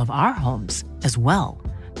in all of our homes as well.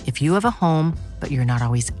 If you have a home, but you're not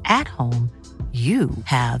always at home, you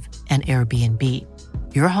have an Airbnb.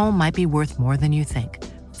 Your home might be worth more than you think.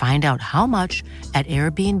 Find out how much at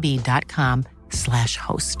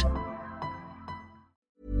airbnb.com/host.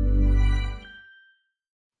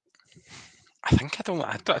 I don't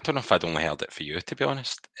know if I'd only heard it for you, to be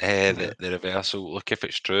honest. The reversal. Look, if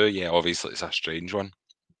it's true, yeah, obviously it's a strange one.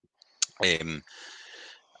 I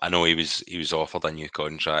know he was offered a new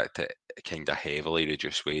contract at kind of heavily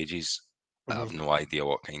reduced wages. I have no idea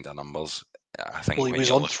what kind of numbers. I think he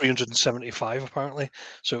was on 375 apparently,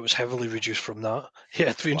 so it was heavily reduced from that.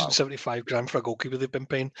 Yeah, 375 grand for a goalkeeper they've been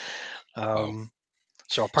paying. So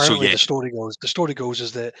apparently the story goes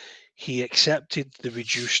is that he accepted the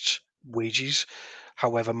reduced wages.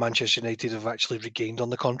 However, Manchester United have actually regained on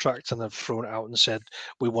the contract and have thrown it out and said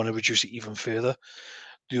we want to reduce it even further.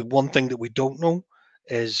 The one thing that we don't know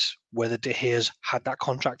is whether De Gea's had that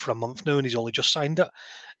contract for a month now and he's only just signed it.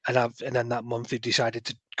 And then that month they decided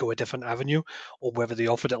to go a different avenue, or whether they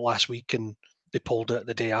offered it last week and they pulled it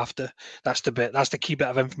the day after. That's the key bit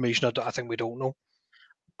of information I think we don't know.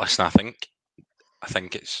 Listen, I think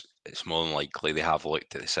it's more than likely they have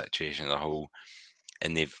looked at the situation as a whole,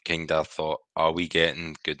 and they've kind of thought, are we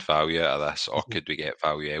getting good value out of this, or could we get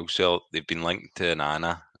value elsewhere? They've been linked to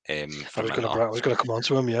Nana. I was going to come on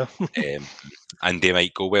to him, yeah. And they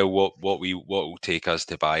might go, well, what will take us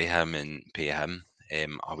to buy him and pay him?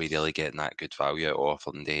 Are we really getting that good value out of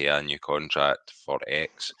offering De Gea a new contract for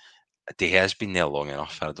X? De Gea's been there long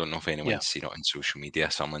enough. I don't know if anyone's seen it on social media.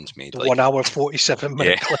 Someone's made the 1 hour 47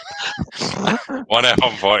 minute clip. 1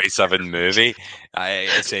 hour 47 movie.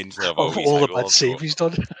 Essentially of all the bad save he's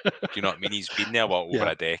done. Do you know what I mean? He's been there over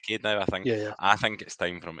a decade now. I think. I think it's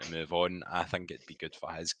time for him to move on. I think it'd be good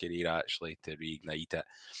for his career actually to reignite it,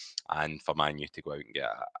 and for Man U to go out and get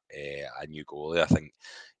a new goalie. I think.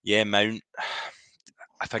 Yeah, Mount.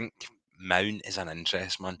 I think Mount is an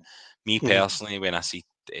interest, man. Me personally, when I see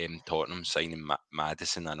Tottenham signing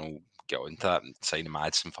Maddison, I know we'll get onto that, signing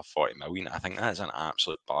Maddison for 40 million, I think that is an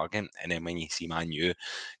absolute bargain. And then when you see Man U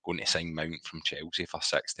going to sign Mount from Chelsea for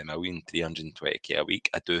 60 million, 320k a week,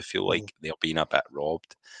 I do feel like they're being a bit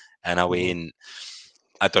robbed in a way. And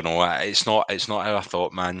I don't know, it's not how I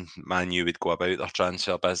thought Man U would go about their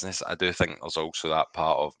transfer business. I do think there's also that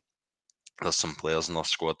part of there's some players in their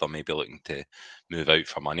squad that may be looking to move out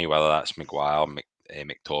for money, whether that's Maguire,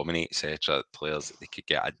 McTominay, etc. Players that they could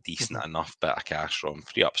get a decent enough bit of cash from,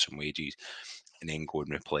 free up some wages, and then go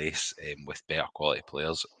and replace with better quality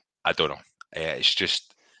players. I don't know. It's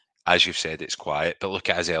just, as you've said, it's quiet. But look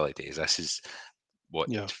at his early days. This is what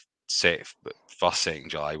first, 2nd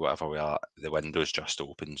July, whatever we are. The window's just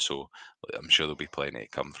open, so I'm sure there'll be plenty to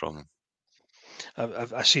come from them.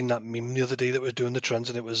 I seen that meme the other day that was doing the trends,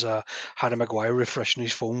 and it was Harry Maguire refreshing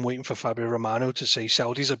his phone, waiting for Fabio Romano to say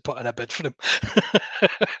Saudis had put in a bid for him.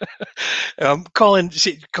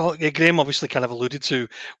 Graham obviously kind of alluded to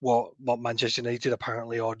what Manchester United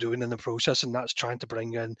apparently are doing in the process, and that's trying to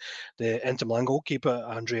bring in the Inter Milan goalkeeper,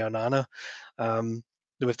 Andrea Onana.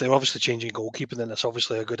 If they're obviously changing goalkeeper, then that's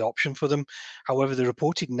obviously a good option for them. However, the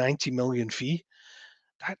reported 90 million fee,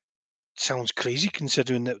 that sounds crazy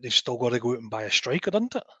considering that they've still got to go out and buy a striker,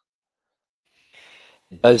 doesn't it?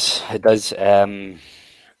 It does. I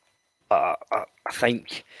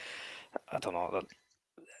think, I don't know,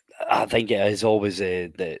 I think it is always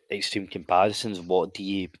the extreme comparisons. What do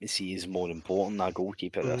you see as more important, a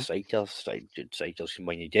goalkeeper or a striker? Strikers can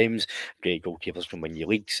win you games, great goalkeepers can win you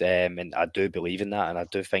leagues, and I do believe in that, and I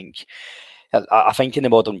do think, I think in the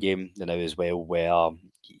modern game now as well, where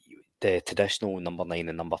the traditional number 9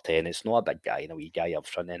 and number 10, it's not a big guy, a wee guy up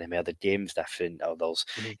front anymore. The game's different. Others,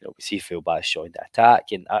 we see fullbacks join the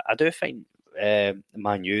attack, and I do think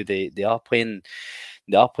Man U they are playing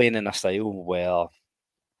in a style where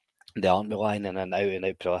they aren't relying on an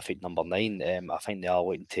out-and-out prolific number 9. I think they are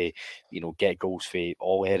looking to, get goals for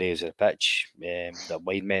all areas of the pitch. The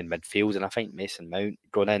wide men midfield, and I think Mason Mount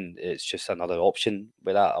going in, it's just another option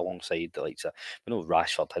with that alongside the likes of,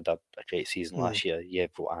 Rashford had a great season last year.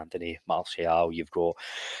 You've got Anthony Martial, you've got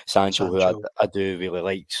Sancho. Who I do really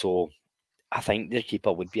like. So I think the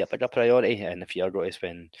keeper would be a bigger priority, and if you're going to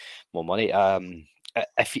spend more money,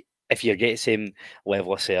 if you get the same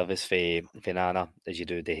level of service for Nana as you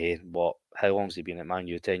do De Gea, how long's he been at Man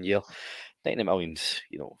U? 10 years, 90 million's,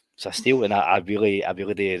 it's a steal, and I really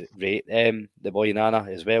do rate the boy Nana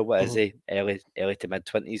as well. What is he? Early to mid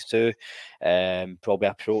 20s too. Probably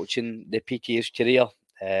approaching the peak of his career.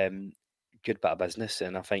 Good bit of business,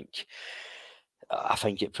 and I think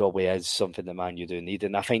it probably is something that Man U do need,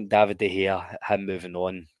 and I think David De Gea, him moving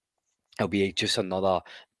on, it'll be just another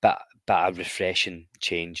bit of refreshing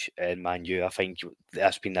change in Man U. I think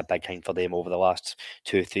that's been a big thing for them over the last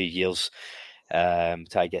 2 or 3 years,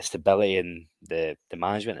 to get stability in the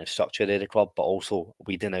management and structure of the club, but also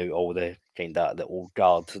weeding out all the kind of the old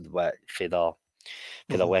guard for the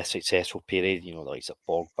less successful period. The likes of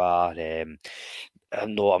Pogba.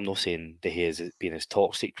 I'm not saying De Gea is being as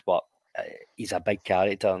toxic, but he's a big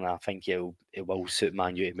character, and I think it will suit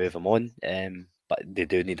Man U to move him on. But they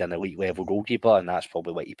do need an elite level goalkeeper, and that's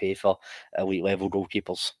probably what you pay for elite level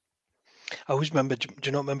goalkeepers. I always remember. Do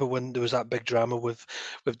you not remember when there was that big drama with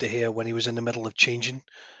De Gea when he was in the middle of changing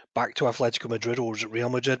back to Atletico Madrid, or was it Real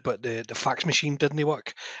Madrid? But the fax machine didn't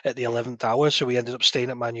work at the 11th hour, so he ended up staying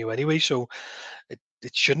at Man U anyway. So it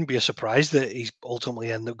shouldn't be a surprise that he's ultimately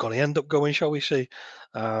going to end up going, shall we say?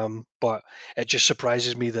 But it just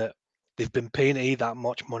surprises me that they've been paying A, that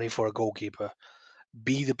much money for a goalkeeper,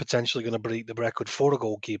 B, they're potentially going to break the record for a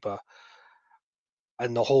goalkeeper,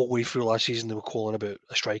 and the whole way through last season they were calling about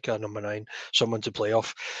a striker, number 9, someone to play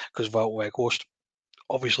off, because Wout Weghorst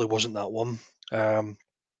obviously wasn't that one. So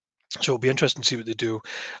it'll be interesting to see what they do.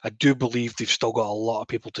 I do believe they've still got a lot of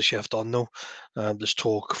people to shift on though. There's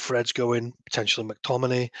talk Fred's going, potentially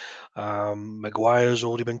McTominay, Maguire's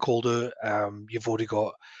already been called out. You've already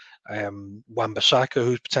got Wan-Bissaka,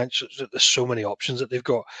 who's potential. There's so many options that they've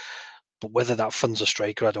got. But whether that funds a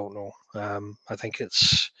striker, I don't know. I think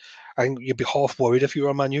you'd be half worried if you were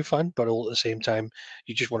a Man U fan, but all at the same time,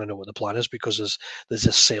 you just want to know what the plan is, because there's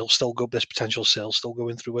this potential sale still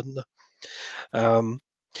going through, isn't there?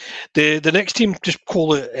 The next team, just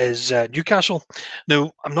call it, is Newcastle.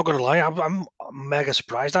 Now, I'm not going to lie, I'm mega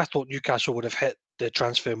surprised. I thought Newcastle would have hit the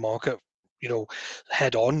transfer market,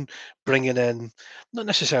 head on, bringing in, not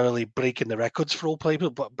necessarily breaking the records for all people,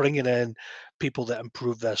 but bringing in people that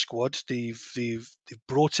improve their squad. They've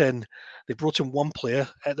brought in one player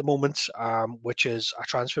at the moment, which is a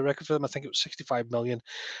transfer record for them. I think it was 65 million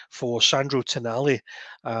for Sandro Tonali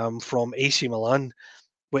from AC Milan,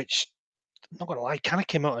 which, I'm not going to lie, kind of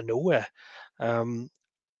came out of nowhere. Have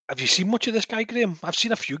you seen much of this guy, Graham? I've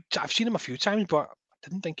seen him a few times, but I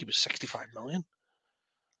didn't think he was 65 million.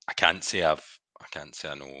 I can't say I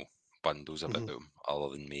know bundles about him, other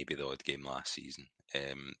than maybe the odd game last season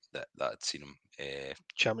that I'd seen him.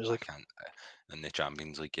 Champions League. In the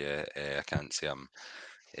Champions League, I can't say I'm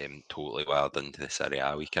totally wild into the Serie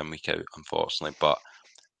A week in, week out, unfortunately. But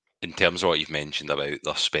in terms of what you've mentioned about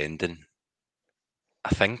their spending,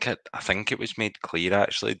 I think it was made clear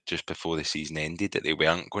actually just before the season ended that they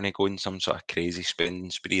weren't going to go in some sort of crazy spending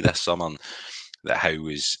spree this summer. That Howe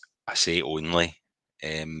was, I say only,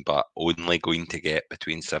 but only going to get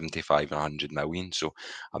between 75 and 100 million. So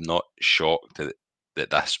I'm not shocked that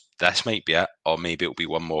this might be it, or maybe it'll be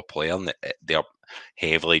one more player. And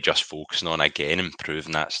heavily just focusing on again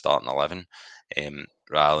improving that starting 11,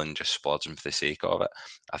 rather than just splurging for the sake of it.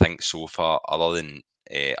 I think so far, other than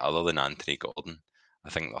Anthony Gordon, I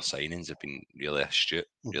think their signings have been really astute,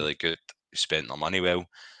 really good, spent their money well,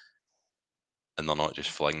 and they're not just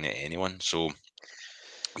flinging it at anyone. So,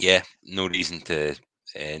 yeah, no reason to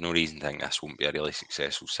think this won't be a really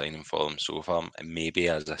successful signing for them so far. And maybe,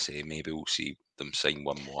 as I say, maybe we'll see them sign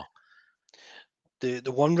one more.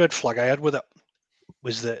 The one red flag I had with it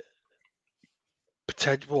was that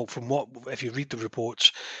from what, if you read the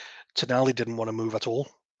reports, Tonali didn't want to move at all.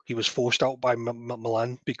 He was forced out by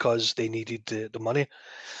Milan because they needed the money.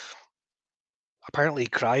 Apparently, he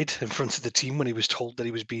cried in front of the team when he was told that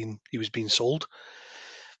he was being sold.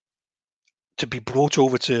 To be brought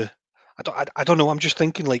over to, I don't know. I'm just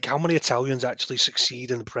thinking, like, how many Italians actually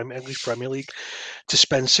succeed in the English Premier League to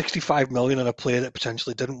spend 65 million on a player that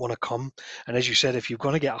potentially didn't want to come? And as you said, if you're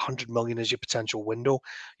going to get 100 million as your potential window,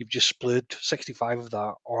 you've just splurged 65 of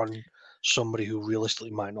that on somebody who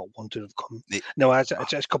realistically might not want to have come. Now, it's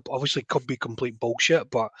obviously could be complete bullshit,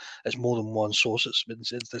 but it's more than one source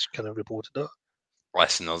that's kind of reported it.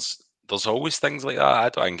 Listen, there's always things like that. I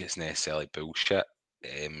don't think it's necessarily bullshit.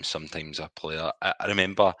 Sometimes a player, I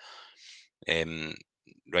remember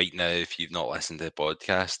right now, if you've not listened to the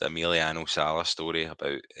podcast, Emiliano Sala story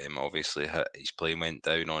about obviously his plane went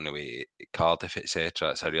down on the way to Cardiff,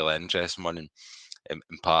 etc. It's a really interesting one, and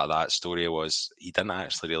part of that story was he didn't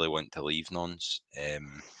actually really want to leave Nantes.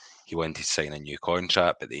 He wanted to sign a new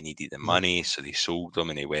contract, but they needed the money, so they sold him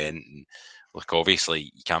and he went. And look,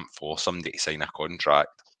 obviously you can't force somebody to sign a contract.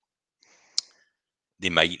 They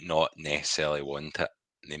might not necessarily want it.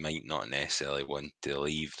 They might not necessarily want to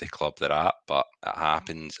leave the club they're at, but it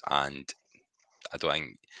happens. And I don't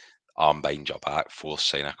think arm behind your back, force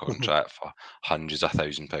sign a contract for hundreds of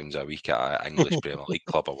 £1,000s a week at an English Premier League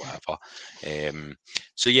club or whatever.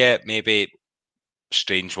 So yeah, maybe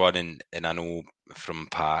strange one. And I know from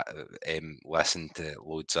Pat, listened to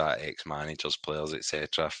loads of ex-managers, players,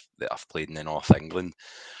 etc. that have played in the North England.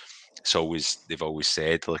 They've always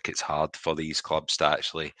said, look, it's hard for these clubs to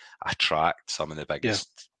actually attract some of the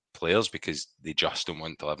biggest players because they just don't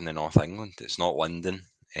want to live in the North England. It's not London.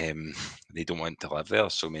 They don't want to live there.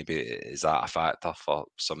 So maybe is that a factor for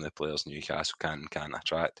some of the players Newcastle can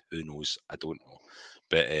attract? Who knows? I don't know.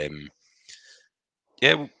 But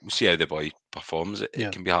yeah, we'll see how the boy performs.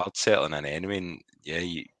 It can be hard settling in anyway. And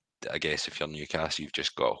yeah, I guess if you're Newcastle, you've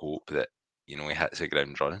just got to hope that he hits the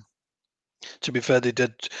ground running. To be fair, there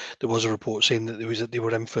was a report saying that they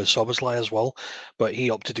were in for Szoboszlai as well, but he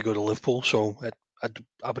opted to go to Liverpool. So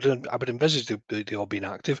I would envisage they all being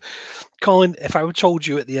active. Colin, if I had told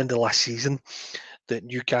you at the end of last season that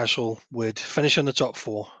Newcastle would finish in the top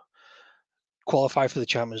 4, qualify for the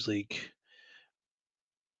Champions League,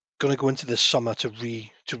 going to go into this summer to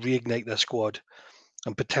reignite their squad,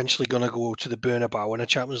 and potentially going to go to the Bernabeu in a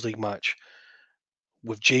Champions League match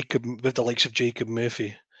with the likes of Jacob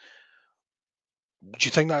Murphy. Do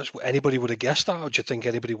you think that's anybody would have guessed that, or do you think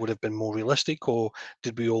anybody would have been more realistic, or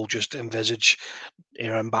did we all just envisage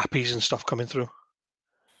Mbappe's and stuff coming through?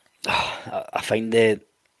 I think the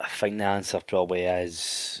answer probably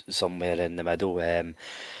is somewhere in the middle.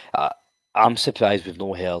 I'm surprised we've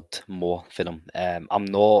not heard more from them. I'm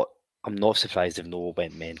not surprised they've not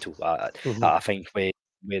went mental. I think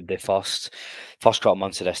with the first couple of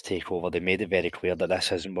months of this takeover, they made it very clear that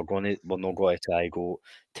this isn't. We're not going to try go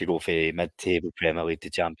for mid-table Premier League to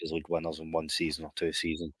Champions League winners in 1 season or 2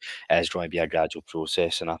 seasons. It's going to be a gradual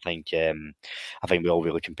process, and I think we all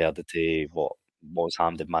really compared it to what was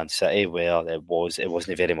hammed at Man City, where it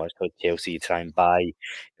wasn't very much like Chelsea try and buy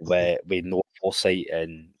with no foresight,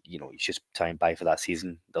 and you just try and buy for that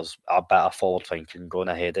season. There's a bit of forward thinking going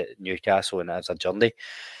ahead at Newcastle, and it's a journey.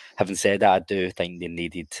 Having said that, I do think they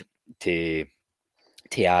needed to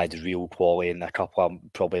add real quality and a couple of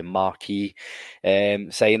probably marquee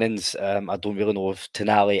signings. I don't really know if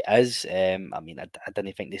Tonali is. I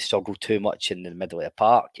didn't think they struggled too much in the middle of the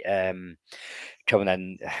park. Coming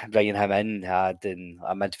in, bringing him in, adding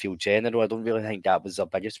a midfield general, I don't really think that was their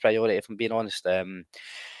biggest priority, if I'm being honest.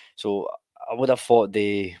 So I would have thought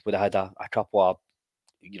they would have had a couple of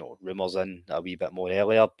rumours in a wee bit more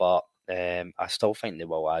earlier, but I still think they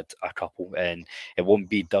will add a couple, and it won't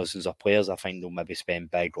be dozens of players. I think they'll maybe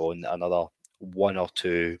spend big on another 1 or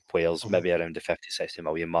 2 players, maybe around the 50-60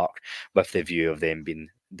 million mark, with the view of them being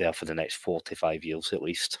there for the next 4 to 5 years at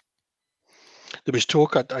least. There was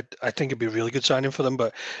talk. I think it'd be a really good signing for them,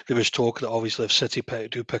 but there was talk that obviously if City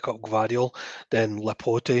do pick up Gvardiol, then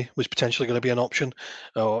Laporte was potentially going to be an option,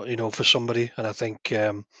 for somebody. And I think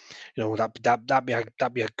that'd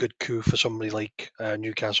be a good coup for somebody like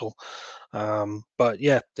Newcastle. But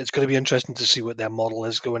yeah, it's going to be interesting to see what their model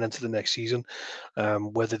is going into the next season.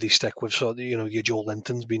 Whether they stick with sort of your Joe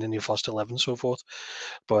Lintons being in your first 11, so forth.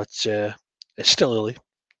 But it's still early.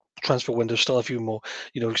 Transfer window still a few more.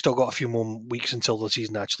 We've still got a few more weeks until the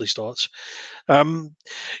season actually starts. Bring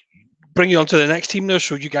you on to the next team now.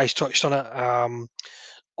 So you guys touched on it.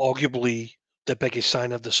 Arguably, the biggest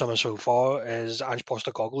sign of the summer so far is Ange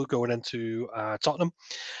Postecoglou going into Tottenham.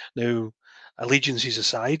 Now, allegiances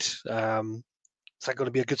aside, is that going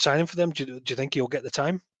to be a good signing for them? Do you think he'll get the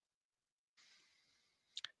time?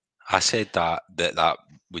 I said that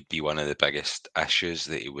would be one of the biggest issues,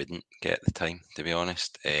 that he wouldn't get the time, to be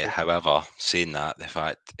honest. However, saying that, the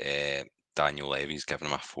fact Daniel Levy's given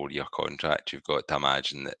him a 4-year contract, you've got to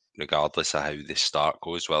imagine that regardless of how the start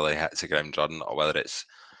goes, whether he hits the ground running or whether it's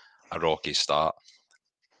a rocky start,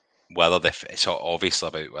 it's obviously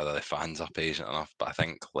about whether the fans are patient enough, but I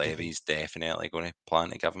think Levy's definitely going to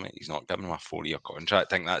plan to give him it. He's not giving him a 4-year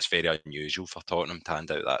contract. I think that's very unusual for Tottenham to hand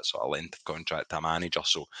out that sort of length of contract to a manager.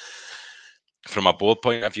 So from a board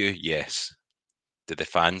point of view, yes. Did the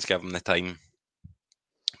fans give him the time?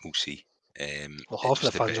 We'll see. Well, half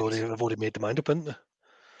of the fans have already made the mind up, haven't they?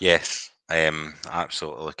 Yes,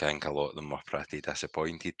 absolutely. I think a lot of them were pretty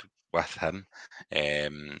disappointed with him.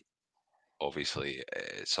 Obviously,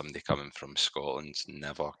 somebody coming from Scotland's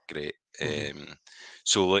never great.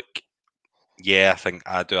 So look, yeah,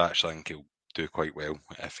 I do actually think he'll do quite well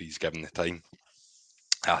if he's given the time.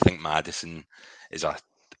 I think Maddison is a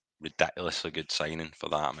ridiculously good signing for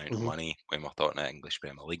that amount of money when we're talking about English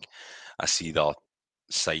Premier League. I see they're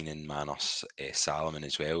signing Manos Salomon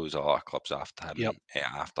as well. There's a lot of clubs after him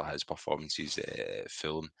after his performances at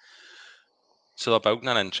Fulham. So they're building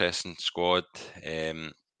an interesting squad.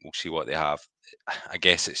 We'll see what they have. I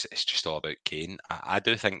guess it's just all about Kane. I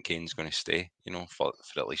do think Kane's going to stay, for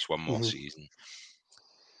at least one more season.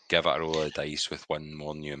 Give it a roll of the dice with one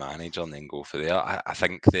more new manager and then go for there. I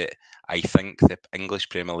think the English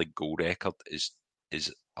Premier League goal record is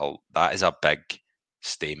a big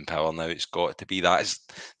staying power now. It's got to be that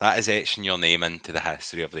is etching your name into the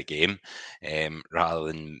history of the game, rather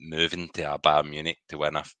than moving to a Bayern Munich to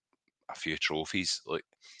win a few trophies. Like,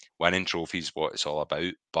 winning trophies is what it's all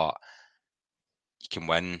about, but you can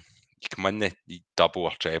win the double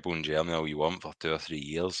or treble in Germany all you want for 2 or 3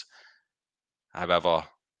 years. However,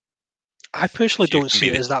 I personally don't see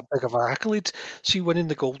it as that big of an accolade. See, winning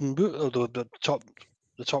the Golden Boot or the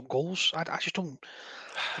top goals, I just don't.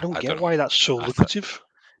 I don't get why that's so lucrative.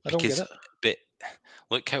 I don't get it. But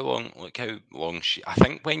look how long she. I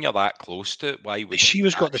think when you're that close to it, why would she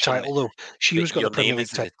was got the title though? She was got the Premier League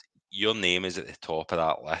title. Your name is at the top of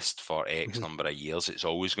that list for X number of years. It's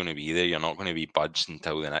always going to be there. You're not going to be budged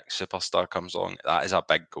until the next superstar comes along. That is a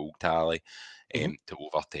big goal tally to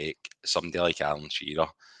overtake somebody like Alan Shearer.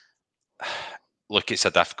 Look, it's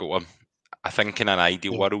a difficult one. I think in an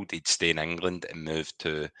ideal world, he'd stay in England and move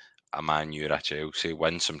to a Man U or a Chelsea,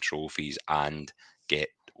 win some trophies and get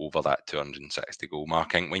over that 260 goal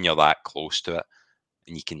mark. I think when you're that close to it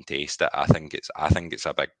and you can taste it, I think it's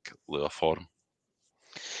a big lure for him.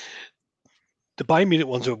 The Bayern Munich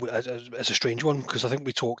one's a strange one, because I think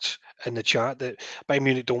we talked in the chat that Bayern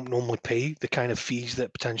Munich don't normally pay the kind of fees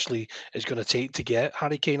that potentially is going to take to get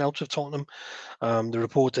Harry Kane out of Tottenham. The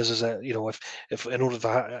report is that if in order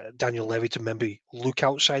for Daniel Levy to maybe look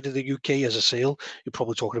outside of the UK as a sale, you're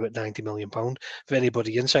probably talking about £90 million. For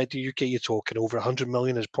anybody inside the UK, you're talking over 100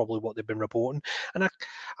 million is probably what they've been reporting. And I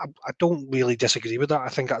don't really disagree with that. I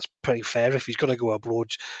think that's pretty fair. If he's going to go abroad,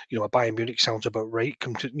 a Bayern Munich sounds about right.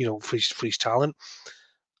 For his talent.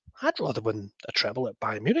 I'd rather win a treble at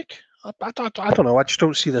Bayern Munich. I don't know. I just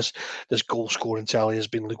don't see this goal scoring tally as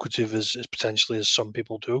being lucrative as potentially as some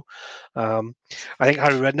people do. I think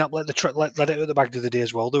Harry Redknapp let it out the bag the other day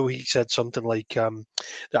as well, though. He said something like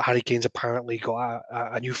that Harry Kane's apparently got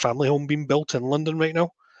a new family home being built in London right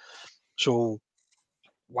now. So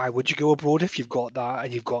why would you go abroad if you've got that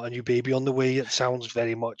and you've got a new baby on the way? It sounds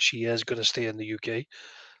very much he is going to stay in the UK.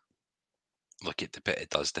 Look, it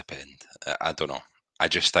does depend. I don't know. I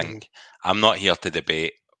just think I'm not here to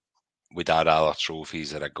debate would I rather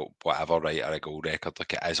trophies or whatever, right, or a goal record.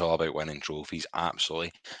 Look, it is all about winning trophies,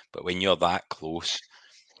 absolutely. But when you're that close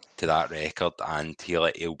to that record, and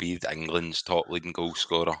he'll be England's top leading goal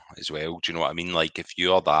scorer as well. Do you know what I mean? Like, if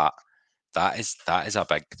you're that is a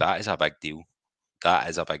big deal. That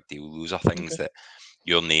is a big deal. Those are things that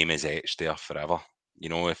your name is etched there forever. You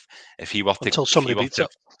know, if he were to until somebody beats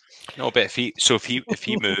it. No, but if he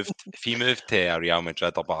moved to Real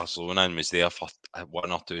Madrid or Barcelona and was there for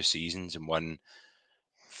 1 or 2 seasons and won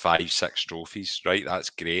 5-6 trophies, right? That's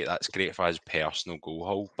great. That's great for his personal goal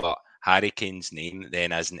haul. But Harry Kane's name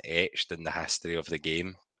then isn't etched in the history of the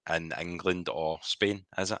game in England or Spain,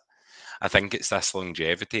 is it? I think it's this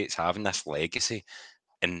longevity, it's having this legacy,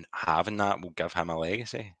 and having that will give him a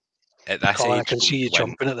legacy. At this Colin, age, I can see you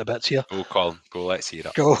jumping at the bits here. Go, Colin. Go, let's hear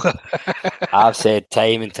it. Go. I've said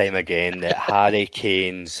time and time again that Harry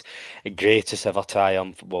Kane's greatest ever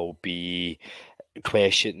triumph will be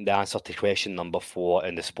the answer to question number 4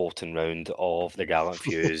 in the sporting round of the Gallant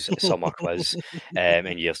Few's summer quiz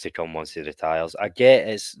in years to come once he retires. I get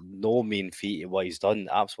it's no mean feat what he's done,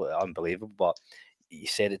 absolutely unbelievable, but you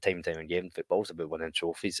said it time and time again, football's about winning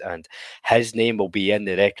trophies, and his name will be in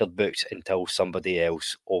the record books until somebody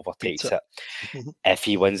else overtakes it. If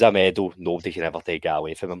he wins a medal, nobody can ever take it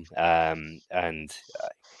away from him. And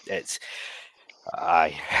it's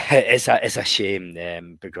a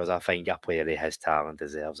shame because I think a player of his talent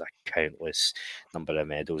deserves a countless number of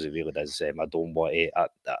medals. It really does. I don't want to.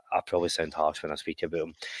 I probably sound harsh when I speak about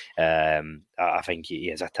him. I think he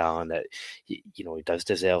has a talent that he does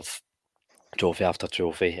deserve trophy after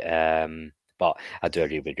trophy. But I do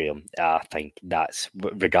agree with Graham. I think that's,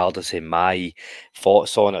 regardless of my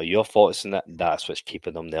thoughts on it or your thoughts on it, that's what's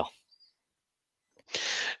keeping them there.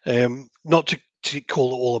 Not to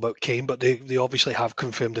call it all about Kane, but they obviously have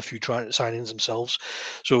confirmed a few signings themselves.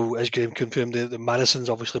 So as Graham confirmed, the Madison's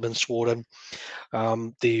obviously been sworn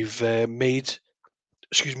in. They've made,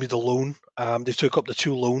 the loan. They took up the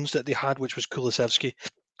 2 loans that they had, which was Kulusevski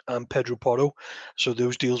and Pedro Porro. So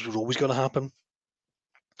those deals were always going to happen.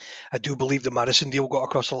 I do believe the Madison deal got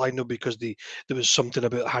across the line though, because there was something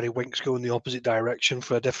about Harry Winks going the opposite direction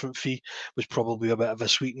for a different fee, was probably a bit of a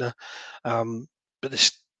sweetener. But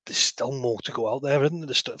there's still more to go out there, isn't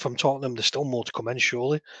there? From Tottenham, there's still more to come in,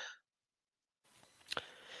 surely.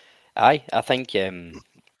 I think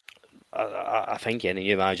I think any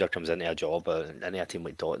new manager comes into a job, into a team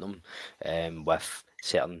like Tottenham, with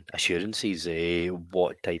certain assurances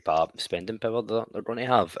what type of spending power they're going to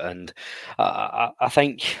have, and I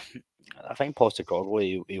think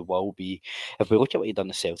Postecoglou he will be. If we look at what he's done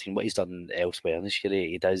at Celtic and what he's done elsewhere in his career,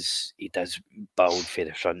 he does build for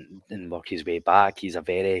the front and work his way back. He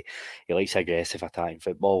likes aggressive attacking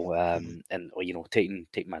football, and taking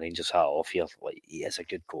my Rangers hat off here, like, he is a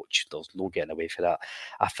good coach. There's no getting away from that.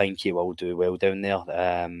 I think he will do well down there.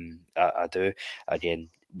 I do. Again,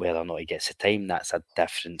 whether or not he gets the time, that's a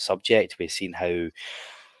different subject. We've seen how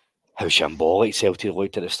shambolic Celtic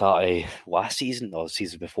looked at the start of last season, or the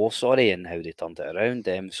season before, and how they turned it around.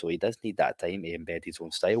 So he does need that time to embed his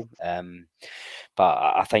own style. But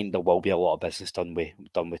I think there will be a lot of business done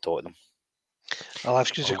with Tottenham. I'll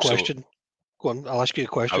ask you a question. Go on. I'll ask you a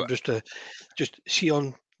question. Just see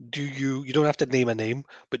on. Do you don't have to name a name,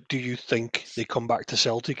 but do you think they come back to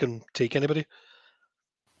Celtic and take anybody?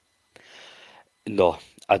 No,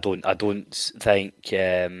 I don't. I don't think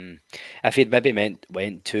if he'd maybe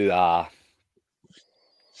went to a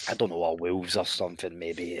Wolves or something,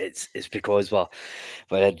 maybe it's because we're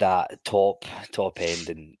at that top end,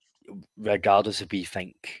 and regardless if we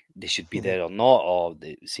think they should be there or not, or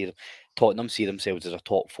Tottenham see themselves as a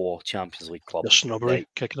top 4 Champions League club. The snobbery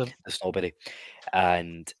kicking in. The snobbery.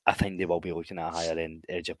 And I think they will be looking at a higher end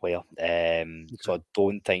edge of player. So I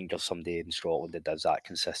don't think there's somebody in Scotland that does that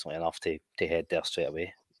consistently enough to head there straight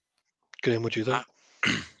away. Graham, what do you think?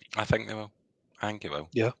 I think they will. I think he will.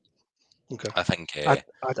 Yeah. Okay. I think.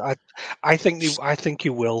 I think he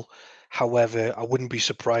will. However, I wouldn't be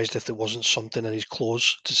surprised if there wasn't something in his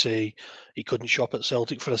clause to say he couldn't shop at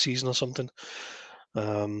Celtic for a season or something.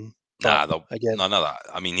 None of that.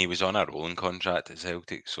 I mean, he was on a rolling contract at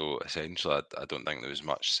Celtic, so essentially, I don't think there was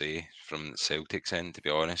much say from Celtic's end, to be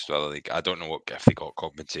honest. I don't know if they got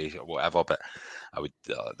compensation or whatever, but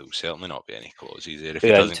there will certainly not be any clauses there. If he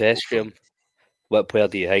doesn't, what player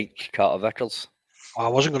do you think? Carter Vickers? I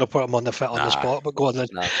wasn't going to put him on the spot, but go on then.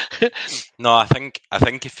 No, I think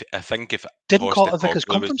if didn't Carter Vickers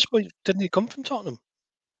come from Spain? Didn't he come from Tottenham?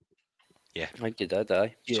 Yeah, I think he did.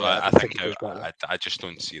 Aye. So I think I just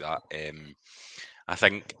don't see that. I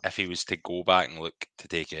think if he was to go back and look to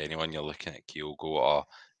take anyone, you're looking at Kyogo, or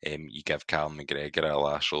you give Callum McGregor a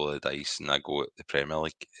last roll of the dice and I go at the Premier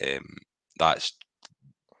League. That's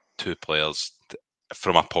 2 players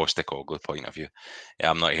from a Postecoglou point of view.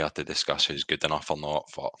 I'm not here to discuss who's good enough or not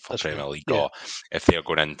for Premier League, or if they're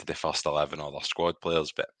going into the first 11 or their squad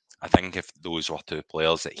players. But I think if those were 2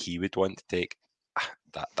 players that he would want to take,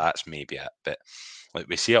 that's maybe it. But like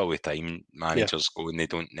we see it all the time, managers go and they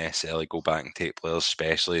don't necessarily go back and take players,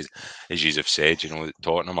 especially as you have said,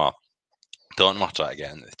 Tottenham are trying to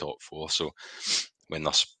get into the top 4. So when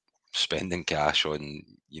they're spending cash on,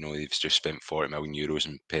 they've just spent 40 million euros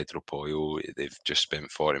on Pedro Porro, they've just spent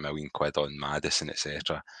 40 million quid on Maddison,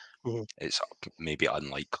 etc. It's maybe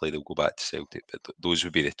unlikely they'll go back to Celtic, but those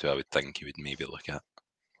would be the two I would think you would maybe look at.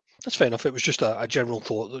 That's fair enough. It was just a general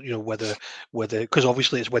thought that, whether because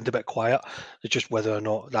obviously it's went a bit quiet. It's just whether or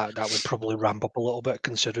not that would probably ramp up a little bit,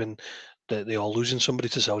 considering that they are losing somebody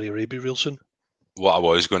to Saudi Arabia real soon. What I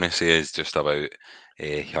was going to say is just about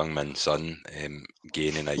Heung-Min Son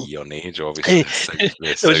gaining a year in age. Obviously,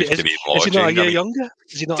 is he not a year younger?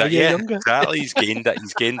 Is he not a year younger? Exactly. He's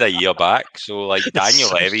gained a year back. So, like, Daniel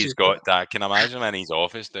Levy's got that. I can imagine in his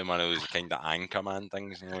office doing one of those kind of anchorman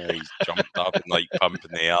things, where he's jumped up and like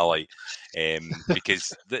pumping the air,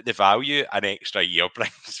 because the value an extra year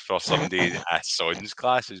brings for somebody at Son's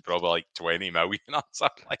class is probably like 20 million or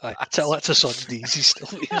something like that. Tell that to Son's knees.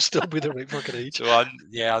 He'll still be the right fucking age. So,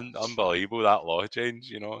 unbelievable that law change.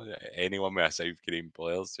 Anyone with a South Korean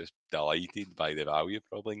player's just delighted by the value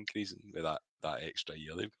probably increasing with that extra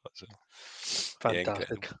year they've got. So,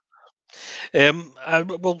 fantastic.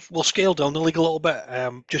 We'll scale down the league a little bit,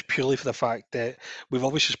 just purely for the fact that we've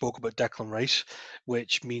obviously spoke about Declan Rice,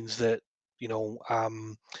 which means that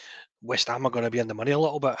West Ham are going to be in the money a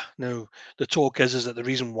little bit. Now, the talk is that the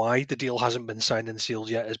reason why the deal hasn't been signed and sealed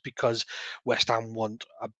yet is because West Ham want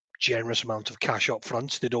a generous amount of cash up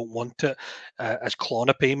front. They don't want it as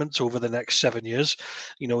Klarna payments over the next 7 years.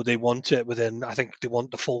 They want it within, I think they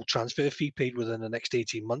want the full transfer fee paid within the next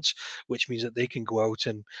 18 months, which means that they can go out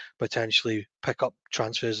and potentially pick up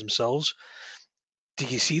transfers themselves. Do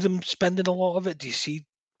you see them spending a lot of it? Do you see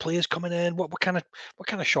players coming in? What kind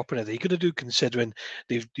of shopping are they going to do, considering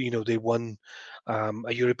they won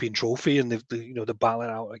a European trophy and they're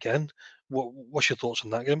battling out again? What's your thoughts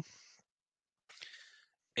on that game?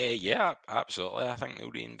 Yeah, absolutely. I think they'll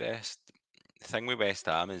reinvest. The thing with West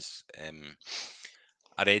Ham is,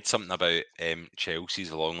 I read something about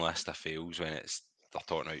Chelsea's long list of fails when they're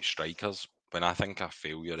talking about strikers. When I think of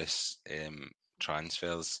failure is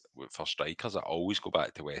transfers for strikers, I always go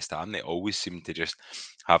back to West Ham. They always seem to just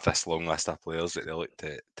have this long list of players that they look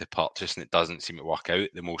to purchase, and it doesn't seem to work out.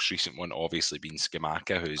 The most recent one obviously being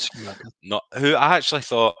Scamacca, who I actually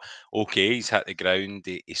thought, okay, he's hit the ground,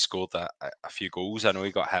 he scored a few goals. I know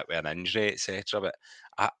he got hit with an injury, etc. But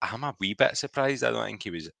I'm a wee bit surprised. I don't think he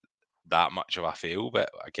was that much of a fail, but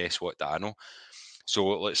I guess what do I know?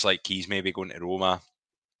 So it looks like he's maybe going to Roma.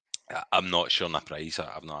 I'm not sure on the price.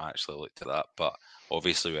 I've not actually looked at that, but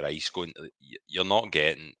obviously with Rice going,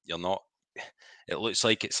 it looks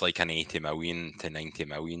like it's like an 80 million to 90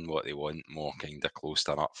 million what they want, more kind of close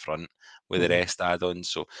to an up front with the rest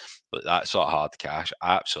add-ons. So, but that sort of hard cash,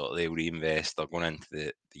 absolutely reinvest. They're going into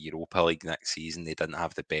the Europa League next season. They didn't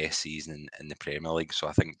have the best season in the Premier League, so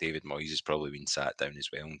I think David Moyes has probably been sat down as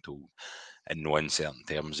well and told, in no uncertain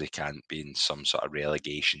terms, they can't be in some sort of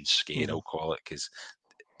relegation scare, I'll call it, because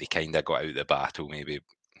they kind of got out of the battle, maybe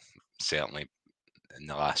certainly in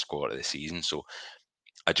the last quarter of the season. So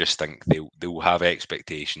I just think they'll have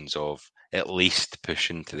expectations of at least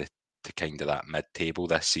pushing to kind of that mid-table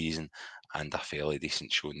this season and a fairly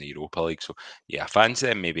decent show in the Europa League. So yeah, I fancy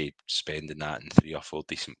them maybe spending that in 3 or 4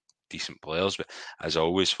 decent players. But as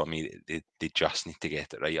always, for me, they just need to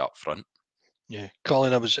get it right up front. Yeah,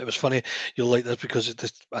 Colin, it was funny. You'll like this because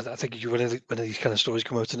I think one of these kind of stories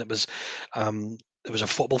come out, and it was a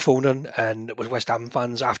football phone in, and it was West Ham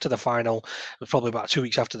fans after the final. It was probably about 2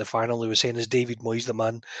 weeks after the final. They were saying, "Is David Moyes the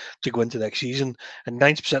man to go into next season?" And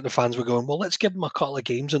 90% of the fans were going, "Well, let's give him a couple of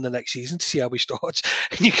games in the next season to see how he starts."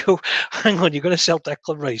 And you go, "Hang on, you're going to sell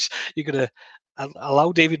Declan Rice. You're going to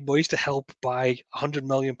allow David Moyes to help buy £100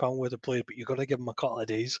 million worth of players, but you're going to give him a couple of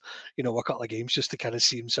days, a couple of games just to kind of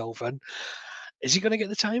see himself in." Is he going to get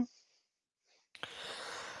the time?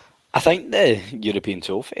 I think the European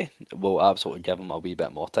trophy will absolutely give him a wee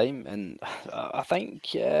bit more time, and I think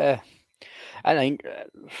like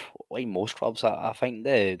most clubs, I think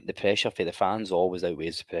the pressure for the fans always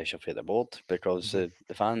outweighs the pressure for the board, because the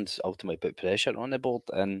fans ultimately put pressure on the board,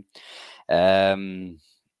 and I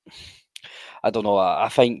don't know. I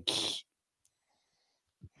think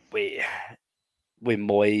with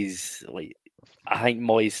Moyes, I think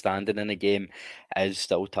Moyes standing in the game is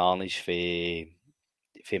still tarnished for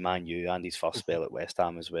Man U and his first spell at West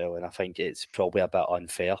Ham as well, and I think it's probably a bit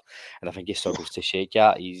unfair, and I think he struggles to shake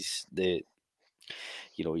that.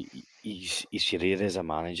 his career as a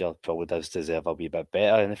manager probably does deserve a wee bit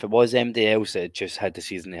better. And if it was MD else that had just had the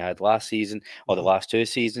season he had last season or the last 2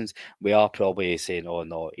 seasons, we are probably saying, oh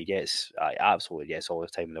no, he absolutely gets all the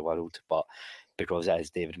time in the world. But because it is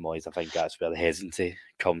David Moyes, I think that's where the hesitancy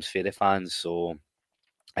comes for the fans. So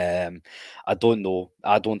I don't know.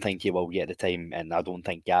 I don't think he will get the time, and I don't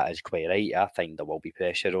think that is quite right. I think there will be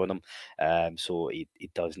pressure on him. So he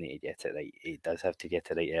does need to get it right. He does have to get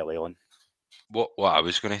it right early on. What I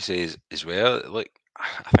was going to say is as well, like,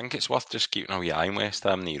 I think it's worth just keeping a wee eye on West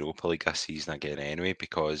Ham in the Europa League this season again anyway,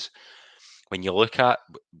 because when you look at,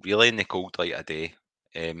 really in the cold light of day,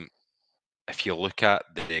 if you look at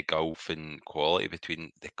the gulf in quality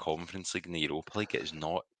between the Conference League and the Europa League, it is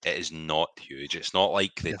not huge. It's not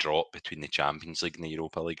like the drop between the Champions League and the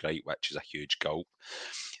Europa League, right, which is a huge gulf.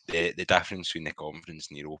 The difference between the Conference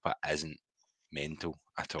and Europa isn't mental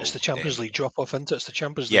at all. It's the Champions League drop off, isn't it? It's the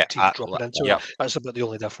Champions League teams dropping into it. That's about the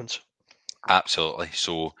only difference. Absolutely.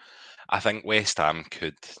 So I think West Ham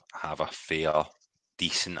could have a fair,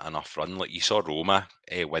 decent enough run. Like you saw Roma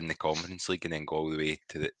win the Conference League and then go all the way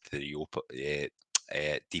to the Europa,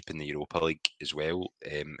 deep in the Europa League as well.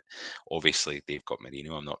 Obviously, they've got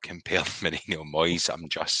Mourinho. I'm not comparing Mourinho and Moyes. I'm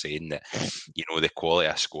just saying that, the quality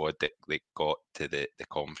of squad that they got to the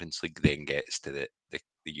Conference League then gets to the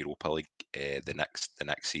Europa League the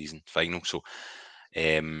next season final. So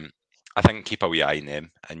I think keep a wee eye on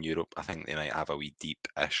them in Europe. I think they might have a wee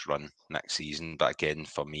deep-ish run next season. But again,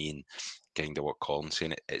 for me, and kind of what Colin's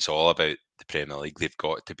saying, it's all about the Premier League. They've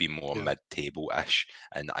got to be more mid-table-ish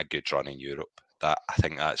and a good run in Europe. That I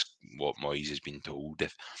think that's what Moyes has been told.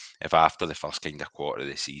 If after the first kind of quarter of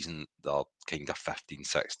the season they're kind of 15th,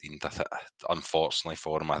 16th, unfortunately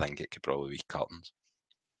for him, I think it could probably be curtains.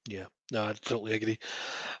 Yeah, no, I totally agree.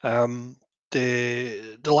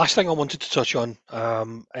 The last thing I wanted to touch on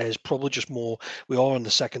is probably just more. We are on the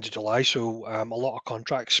 2nd of July, so a lot of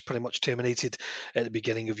contracts pretty much terminated at the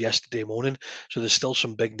beginning of yesterday morning. So there's still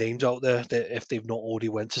some big names out there that if they've not already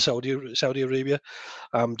went to Saudi Arabia.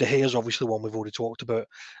 De Gea is obviously one we've already talked about.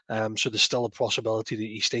 So there's still a possibility that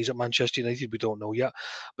he stays at Manchester United. We don't know yet.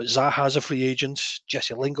 But Zaha's a free agent.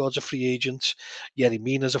 Jesse Lingard's a free agent. Yerry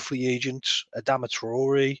Mina's a free agent. Adama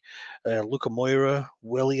Traore, Luka Moira,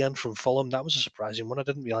 Willian from Fulham. That was a surprising one. I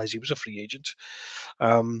didn't realise he was a free agent.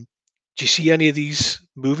 Do you see any of these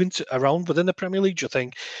moving around within the Premier League? Do you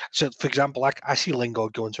think? So, for example, I see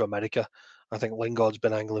Lingard going to America. I think Lingard's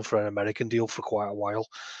been angling for an American deal for quite a while.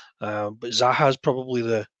 But Zaha's probably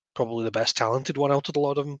the best talented one out of the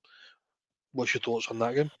lot of them. What's your thoughts on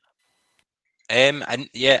that game? And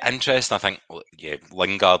yeah, interesting. I think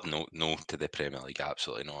Lingard no to the Premier League,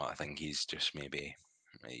 absolutely not. I think he's just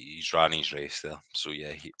he's ran his race there. So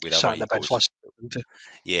yeah, wherever he goes,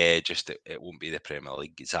 just it won't be the Premier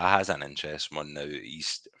League. Zaha's an interesting one now.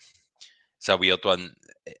 It's a weird one.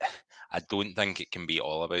 I don't think it can be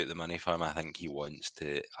all about the money for him. I think he wants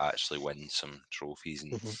to actually win some trophies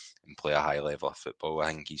and play a high level of football.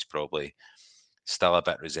 I think he's probably still a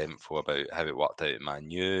bit resentful about how it worked out at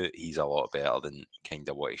Man U. He's a lot better than kind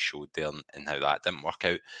of what he showed there and how that didn't work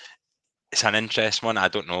out. It's an interesting one. I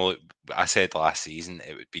don't know. I said last season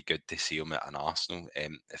it would be good to see him at an Arsenal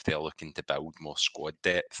if they're looking to build more squad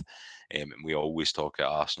depth. And we always talk at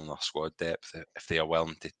Arsenal their squad depth. If they are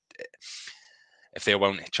willing to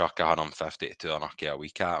chuck 150 to 200k a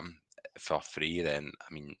week at him for free, then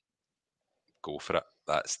I mean, go for it.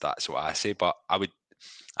 That's what I say. But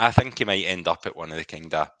I think he might end up at one of the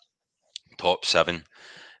kind of top 7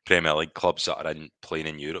 Premier League clubs that are playing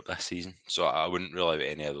in Europe this season. So I wouldn't rule out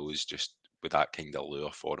any of those just with that kind of lure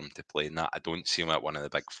for him to play in that. I don't see him at one of the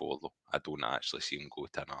big 4 though. I don't actually see him go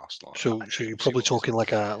to an Arsenal. So you're probably talking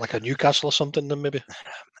like a Newcastle or something then maybe?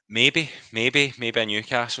 Maybe a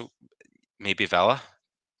Newcastle, maybe Villa.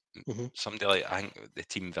 Somebody like, I think the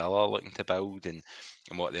team Villa are looking to build and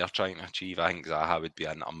what they're trying to achieve. I think Zaha would be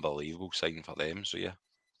an unbelievable sign for them. So yeah.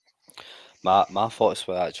 My thoughts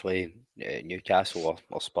were actually Newcastle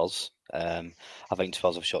or Spurs. I think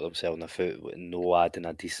Spurs have shot themselves in the foot with no adding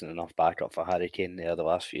a decent enough backup for Harry Kane there the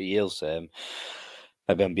last few years.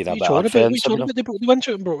 Maybe I'm being a bit unfair. We talking about they went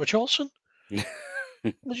to it and brought Richarlison.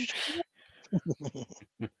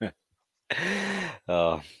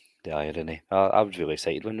 Oh, the irony. I was really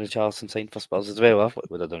excited when Richarlison signed for Spurs as well. I thought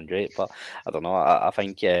he would have done great, but I don't know. I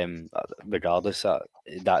think regardless of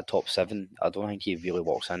that top 7, I don't think he really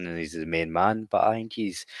walks in and he's the main man. But I think he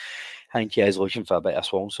is looking for a bit of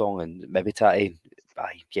swan song and maybe to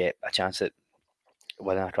get a chance at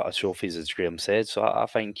winning a couple of trophies, as Graham said. So I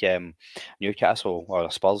think Newcastle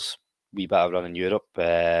or Spurs, wee bit of run in Europe,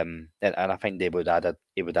 and I think he would add a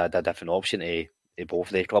different option to both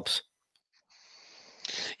of their clubs.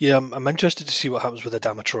 Yeah, I'm interested to see what happens with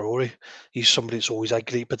Adama Traore. He's somebody that's always had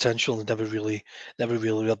great potential and never really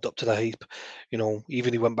lived up to the hype. You know,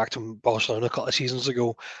 even he went back to Barcelona a couple of seasons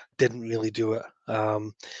ago, didn't really do it.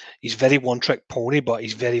 He's very one-trick pony, but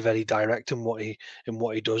he's very direct in what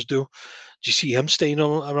he does do. Do you see him staying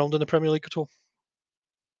around in the Premier League at all?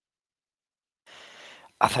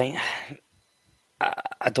 I think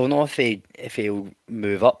I don't know if he'll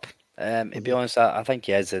move up. To be honest, I think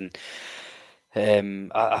he is,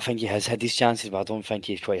 and I think he has had his chances, but I don't think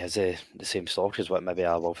he quite has the same stock as what maybe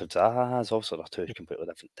Wilfred Zaha has. Also, they're two completely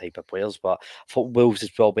different type of players. But I thought Wolves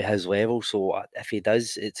is probably his level. So if he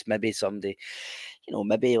does, it's maybe somebody,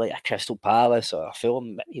 maybe like a Crystal Palace or a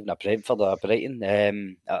Fulham, even a Brentford or a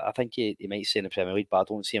Brighton. I think he might stay in the Premier League, but I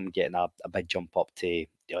don't see him getting a big jump up to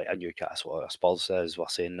like a Newcastle or a Spurs, as we're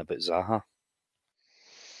saying about Zaha.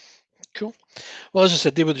 Cool. Well, as I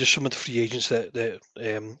said, they were just some of the free agents that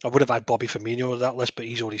I would have had Bobby Firmino on that list, but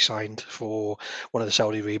he's already signed for one of the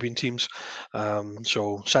Saudi Arabian teams.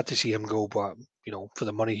 So sad to see him go, but for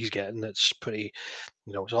the money he's getting, it's pretty.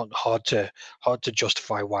 It's not hard to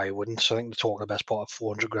justify why he wouldn't. So I think they're talking the best part of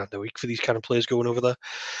 400 grand a week for these kind of players going over there.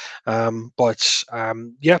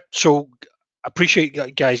 Yeah, so. I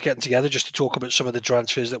appreciate guys getting together just to talk about some of the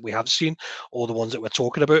transfers that we have seen, or the ones that we're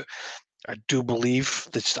talking about. I do believe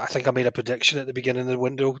that I think I made a prediction at the beginning of the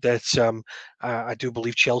window that I do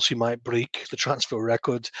believe Chelsea might break the transfer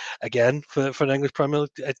record again for an English Premier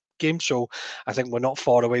League game. So I think we're not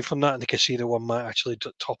far away from that, and the Casino one might actually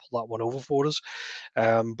topple that one over for us.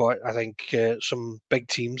 But I think some big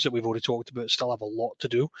teams that we've already talked about still have a lot to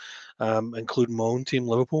do, including my own team,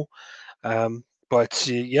 Liverpool.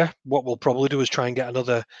 Yeah, what we'll probably do is try and get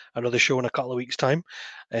another show in a couple of weeks' time,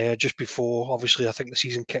 just before, obviously, I think the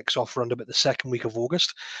season kicks off around about the second week of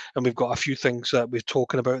August, and we've got a few things that we're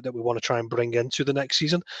talking about that we want to try and bring into the next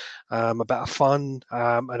season, a bit of fun,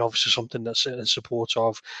 and obviously something that's in support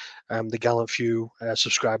of the gallant few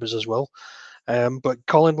subscribers as well. But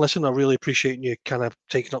Colin, listen, I really appreciate you kind of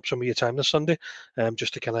taking up some of your time this Sunday,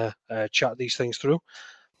 just to kind of chat these things through.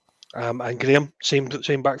 And Graham, same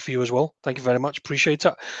back for you as well. Thank you very much. Appreciate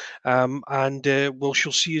it. And we'll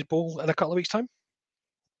see you both in a couple of weeks' time.